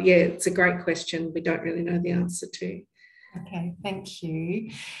 But yeah, it's a great question we don't really know the answer to. Okay, thank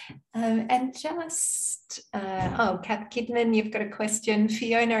you. And just, Kath Kidman, you've got a question.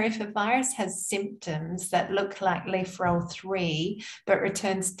 Fiona, if a virus has symptoms that look like leaf roll 3, but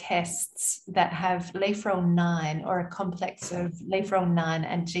returns tests that have leaf roll 9 or a complex of leaf roll 9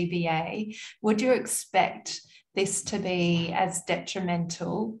 and GBA, would you expect this to be as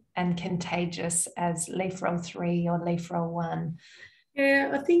detrimental and contagious as leaf roll 3 or leaf roll 1?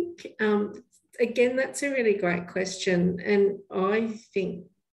 Yeah, I think, again, that's a really great question. And I think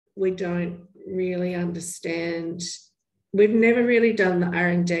we don't really understand. We've never really done the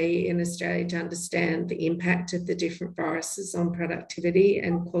R&D in Australia to understand the impact of the different viruses on productivity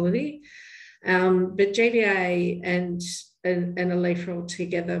and quality. But GVA and a leaf roll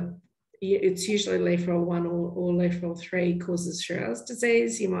together it's usually leaf roll 1 or leaf roll 3 causes Shiraz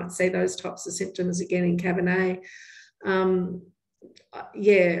disease. You might see those types of symptoms again in Cabernet.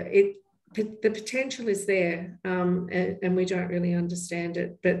 The potential is there, and we don't really understand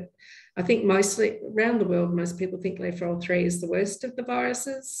it. But I think mostly around the world, most people think leaf roll 3 is the worst of the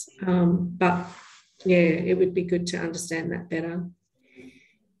viruses. But yeah, it would be good to understand that better.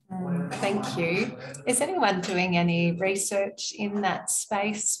 Thank you. Is anyone doing any research in that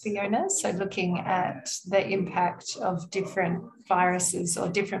space, Fiona? So looking at the impact of different viruses or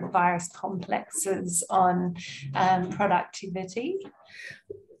different virus complexes on productivity?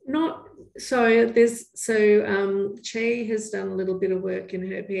 Not so. Chi has done a little bit of work in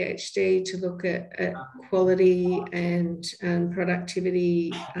her PhD to look at quality and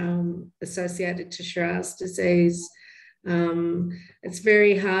productivity associated to Shiraz disease. It's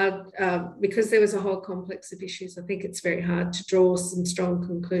very hard because there was a whole complex of issues. I think it's very hard to draw some strong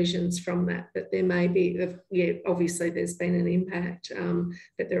conclusions from that, but there may be, obviously there's been an impact,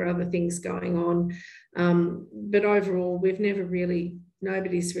 but there are other things going on. But overall,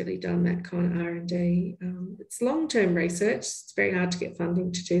 nobody's really done that kind of R&D. It's long-term research. It's very hard to get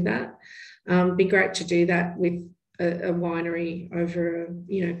funding to do that. It'd be great to do that with a winery over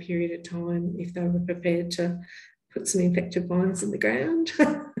a period of time if they were prepared to put some infected vines in the ground.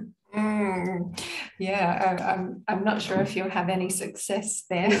 Yeah, I'm not sure if you'll have any success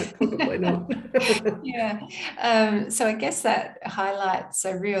there. No, probably not. Yeah. So I guess that highlights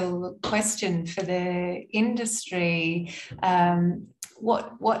a real question for the industry.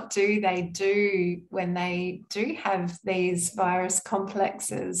 What do they do when they do have these virus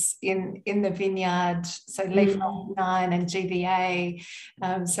complexes in the vineyard? So leaf roll 9 and GVA.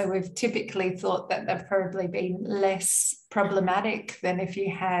 So we've typically thought that they've probably been less problematic than if you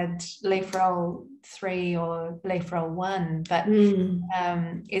had leaf roll 3 or leaf roll 1. But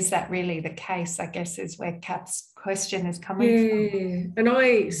is that really the case, I guess, is where Kap's question is coming from. And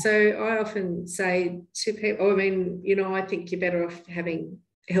I often say to people, I think you're better off having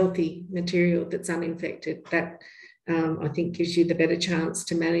healthy material that's uninfected. That I think gives you the better chance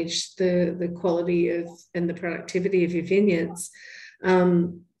to manage the quality and the productivity of your vineyards.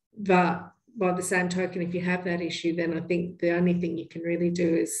 But by the same token, if you have that issue, then I think the only thing you can really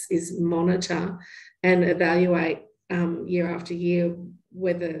do is monitor and evaluate year after year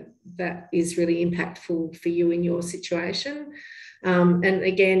whether that is really impactful for you in your situation. And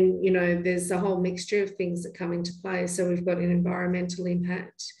again, there's a whole mixture of things that come into play. So we've got an environmental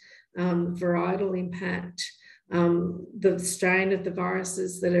impact, varietal impact, the strain of the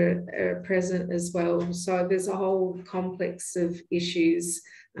viruses that are present as well. So there's a whole complex of issues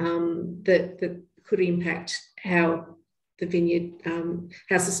that could impact how the vineyard,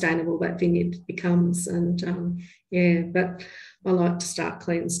 how sustainable that vineyard becomes. And but I like to start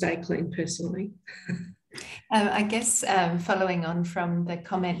clean, stay clean personally. I guess following on from the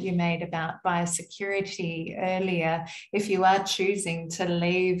comment you made about biosecurity earlier, if you are choosing to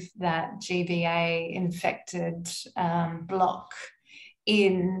leave that GVA infected block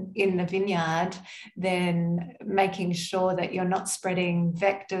in the vineyard, then making sure that you're not spreading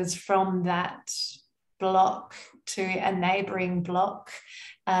vectors from that block to a neighbouring block,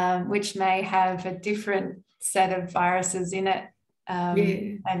 which may have a different set of viruses in it.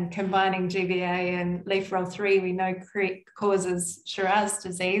 And combining GVA and leaf roll 3, we know causes Shiraz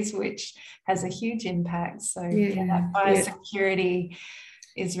disease, which has a huge impact. So that biosecurity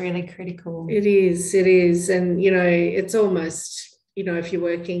is really critical. It is. And, it's almost, if you're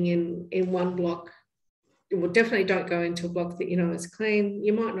working in one block, well, definitely don't go into a block that is clean.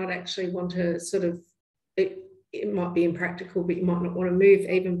 You might not actually want to it might be impractical, but you might not want to move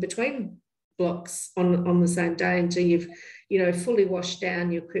even between blocks on the same day until you've fully washed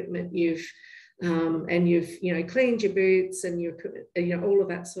down your equipment, you've cleaned your boots and your equipment, all of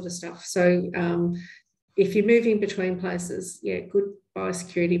that sort of stuff. So if you're moving between places, good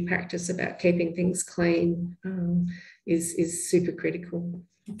biosecurity practice about keeping things clean is super critical.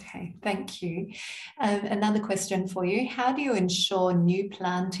 Okay, thank you. Another question for you. How do you ensure new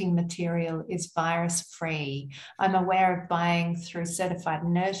planting material is virus-free? I'm aware of buying through certified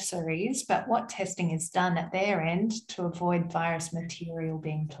nurseries, but what testing is done at their end to avoid virus material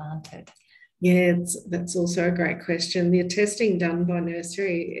being planted? Yeah, that's also a great question. The testing done by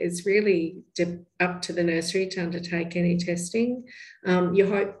nursery is really up to the nursery to undertake any testing. You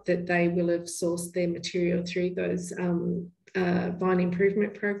hope that they will have sourced their material through those vine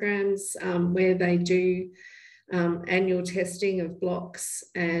improvement programs where they do annual testing of blocks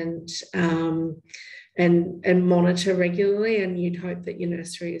and and monitor regularly, and you'd hope that your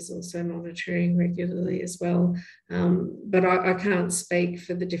nursery is also monitoring regularly as well. But I can't speak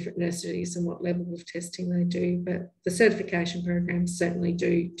for the different nurseries and what level of testing they do, but the certification programs certainly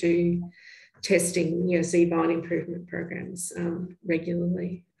do testing, seed vine improvement programs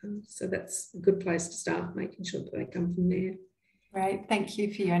regularly. So that's a good place to start, making sure that they come from there. Great, thank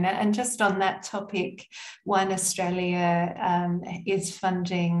you, Fiona. And just on that topic, One Australia is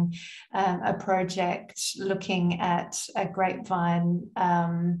funding a project looking at a grapevine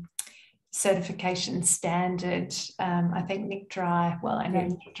certification standard. I think Nick Dry, I know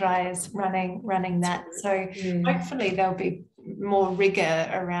Nick Dry is running that. So hopefully there'll be more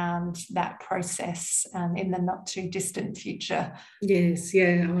rigour around that process in the not too distant future. Yes,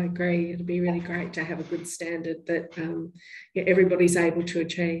 yeah, I agree. It'd be really great to have a good standard that everybody's able to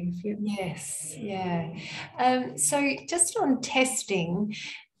achieve. Yeah. Yes, yeah. So just on testing,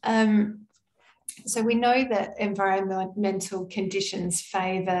 so we know that environmental conditions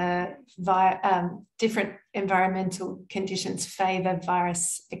favour different environmental conditions favour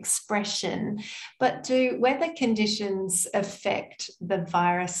virus expression, but do weather conditions affect the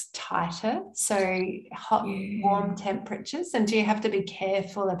virus titer? So hot, warm temperatures, and do you have to be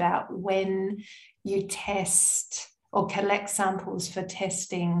careful about when you test or collect samples for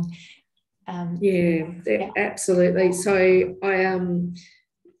testing? Absolutely. So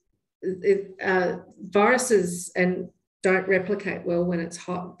viruses don't replicate well when it's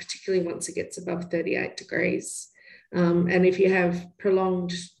hot, particularly once it gets above 38 degrees. And if you have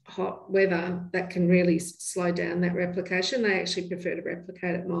prolonged hot weather, that can really slow down that replication. They actually prefer to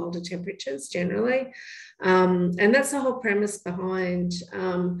replicate at milder temperatures generally. And that's the whole premise behind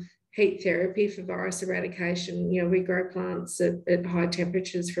heat therapy for virus eradication. We grow plants at high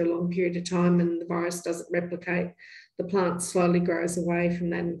temperatures for a long period of time, and the virus doesn't replicate. The plant slowly grows away from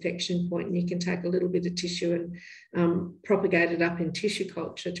that infection point, and you can take a little bit of tissue and propagate it up in tissue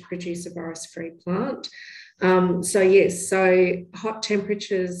culture to produce a virus-free plant. So hot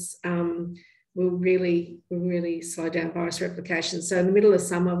temperatures will really slow down virus replication. So in the middle of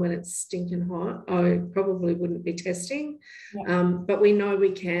summer when it's stinking hot, I probably wouldn't be testing. But we know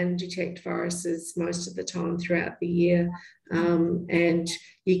we can detect viruses most of the time throughout the year. And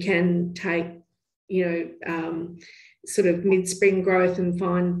you can take, sort of mid-spring growth and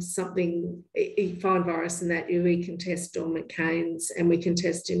find virus in that. We can test dormant canes and we can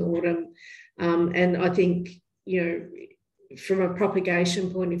test in autumn. And I think, from a propagation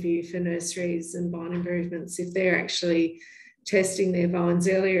point of view for nurseries and vine improvements, if they're actually testing their vines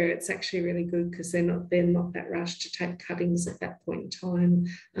earlier, it's actually really good because they're not that rushed to take cuttings at that point in time.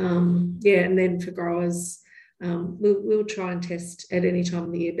 And then for growers, we'll try and test at any time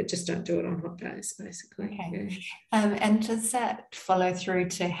of the year, but just don't do it on hot days, basically. Okay. And does that follow through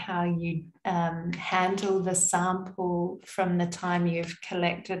to how you handle the sample from the time you've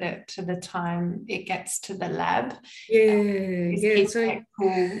collected it to the time it gets to the lab? Is keeping it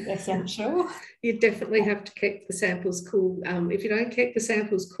cool essential? You definitely have to keep the samples cool. If you don't keep the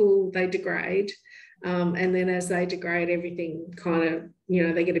samples cool, they degrade. And then as they degrade, everything kind of,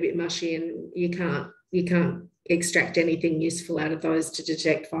 they get a bit mushy, and you can't extract anything useful out of those to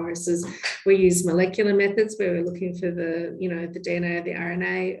detect viruses. We use molecular methods where we're looking for the DNA or the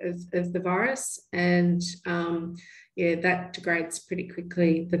RNA of the virus, and that degrades pretty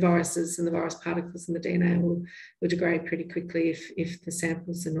quickly. The viruses and the virus particles in the DNA will degrade pretty quickly if the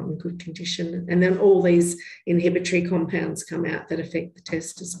samples are not in good condition. And then all these inhibitory compounds come out that affect the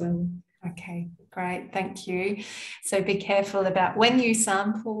test as well. Okay, great, thank you. So be careful about when you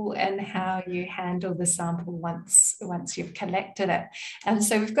sample and how you handle the sample once you've collected it. And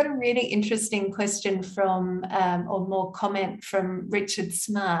so we've got a really interesting question from, or more comment from Richard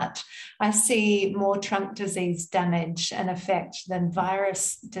Smart. I see more trunk disease damage and effect than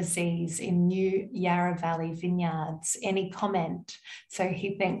virus disease in new Yarra Valley vineyards. Any comment? So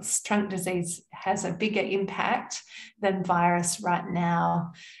he thinks trunk disease has a bigger impact than virus right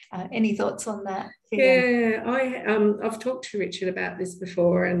now. Any thoughts on that? Yeah, I've talked to Richard about this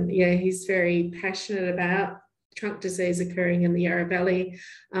before, and he's very passionate about trunk disease occurring in the Yarra Valley.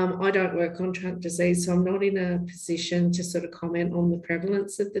 I don't work on trunk disease, so I'm not in a position to sort of comment on the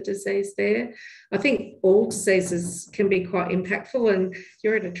prevalence of the disease there. I think all diseases can be quite impactful, and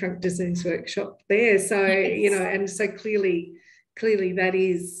you're at a trunk disease workshop there, so and so clearly that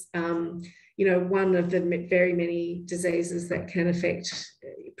is one of the very many diseases that can affect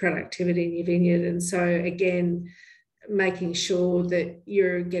productivity in your vineyard. And so again, making sure that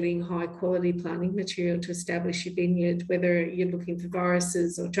you're getting high quality planting material to establish your vineyard, whether you're looking for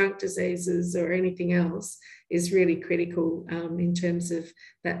viruses or trunk diseases or anything else, is really critical in terms of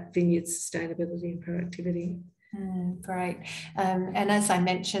that vineyard sustainability and productivity. Great. And as I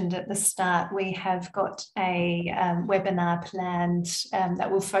mentioned at the start, we have got a webinar planned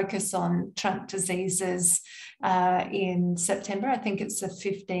that will focus on trunk diseases in September. I think it's the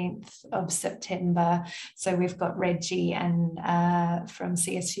 15th of September. So we've got Reggie and from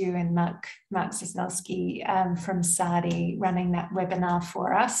CSU and Mark Cisnowski from SARDI running that webinar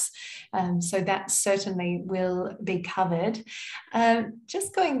for us. So that certainly will be covered.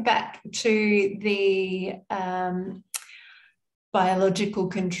 Just going back to the biological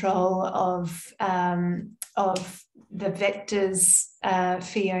control of the vectors,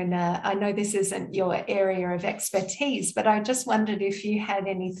 Fiona. I know this isn't your area of expertise, but I just wondered if you had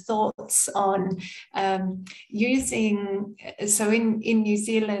any thoughts on using, so in New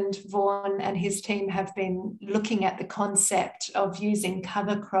Zealand, Vaughan and his team have been looking at the concept of using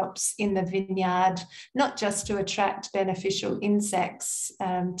cover crops in the vineyard, not just to attract beneficial insects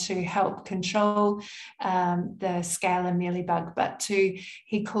to help control the scale and mealybug, but to,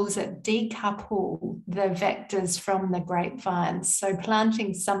 he calls it, decouple the vectors from the grapevines. So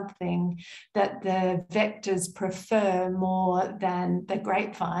planting something that the vectors prefer more than the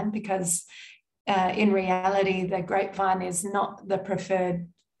grapevine, because in reality, the grapevine is not the preferred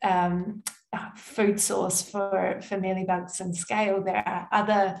food source for mealybugs and scale. There are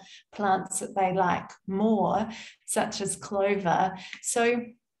other plants that they like more, such as clover. So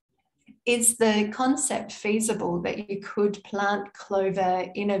is the concept feasible that you could plant clover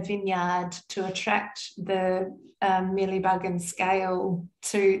in a vineyard to attract the mealybug and scale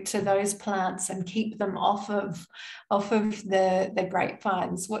to those plants and keep them off of the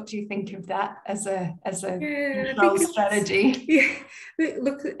grapevines? What do you think of that as a control strategy? Yeah,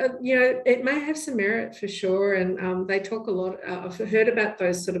 look, you know, it may have some merit for sure, and they talk a lot. I've heard about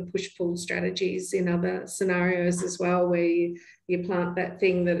those sort of push-pull strategies in other scenarios as well, where you plant that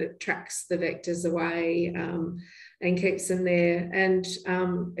thing that attracts the vectors away and keeps them there. And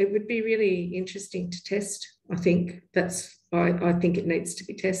it would be really interesting to test. I think I think it needs to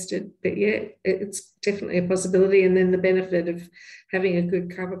be tested. But yeah, it's definitely a possibility. And then the benefit of having a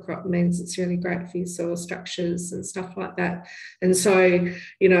good cover crop means it's really great for your soil structures and stuff like that. And so,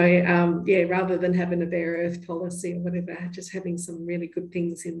 you know, yeah, rather than having a bare earth policy or whatever, just having some really good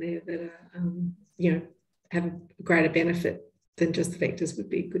things in there that are, you know, have a greater benefit than just the vectors would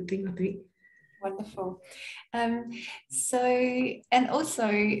be a good thing, I think. Wonderful. So, and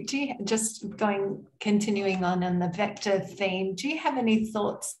also, do you, just continuing on the vector theme, do you have any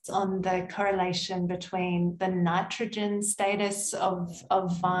thoughts on the correlation between the nitrogen status of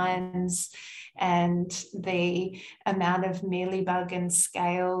vines and the amount of mealybug and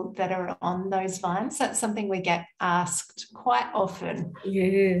scale that are on those vines? That's something we get asked quite often.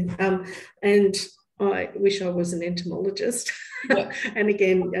 Yeah, and I wish I was an entomologist. Yep. And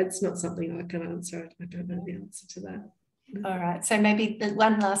again, it's not something I can answer. I don't know the answer to that. All right. So maybe the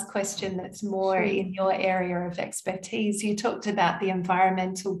one last question that's more in your area of expertise. You talked about the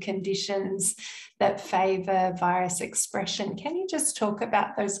environmental conditions that favour virus expression. Can you just talk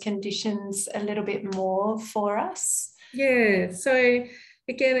about those conditions a little bit more for us? Yeah. So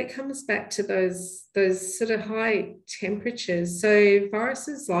again, it comes back to those sort of high temperatures. So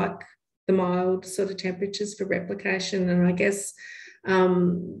viruses like the mild sort of temperatures for replication, and I guess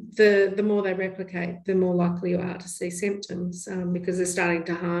the more they replicate, the more likely you are to see symptoms because they're starting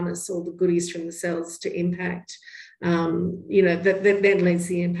to harness all the goodies from the cells to impact. You know, that then leads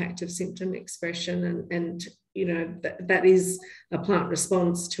to the impact of symptom expression, and you know that is a plant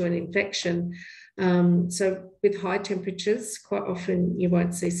response to an infection. So with high temperatures, quite often you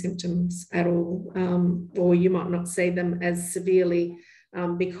won't see symptoms at all, or you might not see them as severely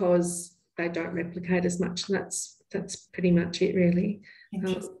because they don't replicate as much, and that's pretty much it really.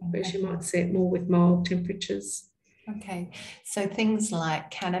 Whereas you might see it more with mild temperatures. Okay, so things like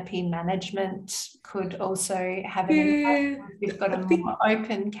canopy management could also have an impact. We've got a more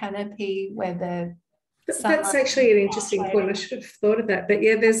open canopy where that's actually an interesting point. I should have thought of that. But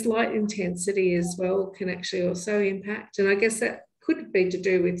yeah, there's light intensity as well can actually also impact. And I guess that could be to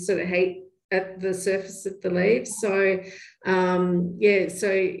do with sort of heat at the surface of the leaves. So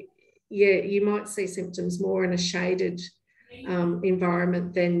yeah, you might see symptoms more in a shaded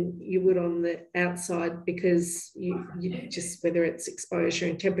environment than you would on the outside because you just, whether it's exposure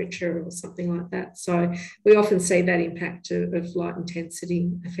and temperature or something like that. So we often see that impact of light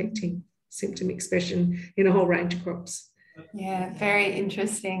intensity affecting symptom expression in a whole range of crops. Yeah, very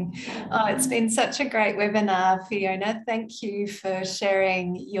interesting. Oh, it's been such a great webinar, Fiona. Thank you for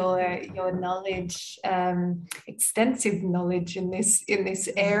sharing your knowledge, extensive knowledge in this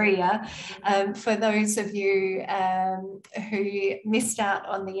area. For those of you who missed out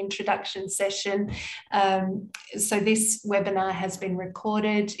on the introduction session, so this webinar has been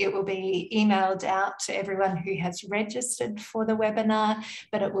recorded. It will be emailed out to everyone who has registered for the webinar,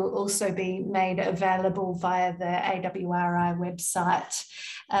 but it will also be made available via the AWRI website.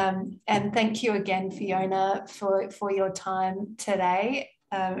 And thank you again, Fiona, for your time today.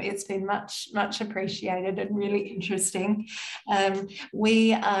 It's been much appreciated and really interesting.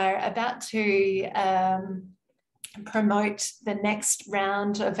 We are about to promote the next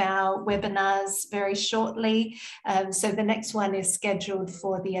round of our webinars very shortly. So the next one is scheduled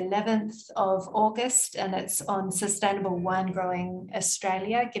for the 11th of August, and it's on Sustainable Wine Growing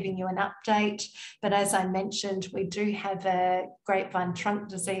Australia, giving you an update. But as I mentioned, we do have a grapevine trunk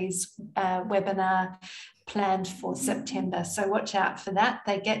disease webinar planned for September. So watch out for that.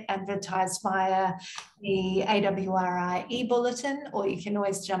 They get advertised via the AWRI e-bulletin, or you can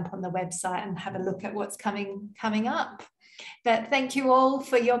always jump on the website and have a look at what's coming up. But thank you all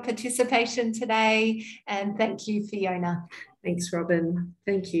for your participation today, and thank you, Fiona. Thanks, Robin.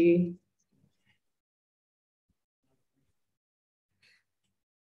 Thank you.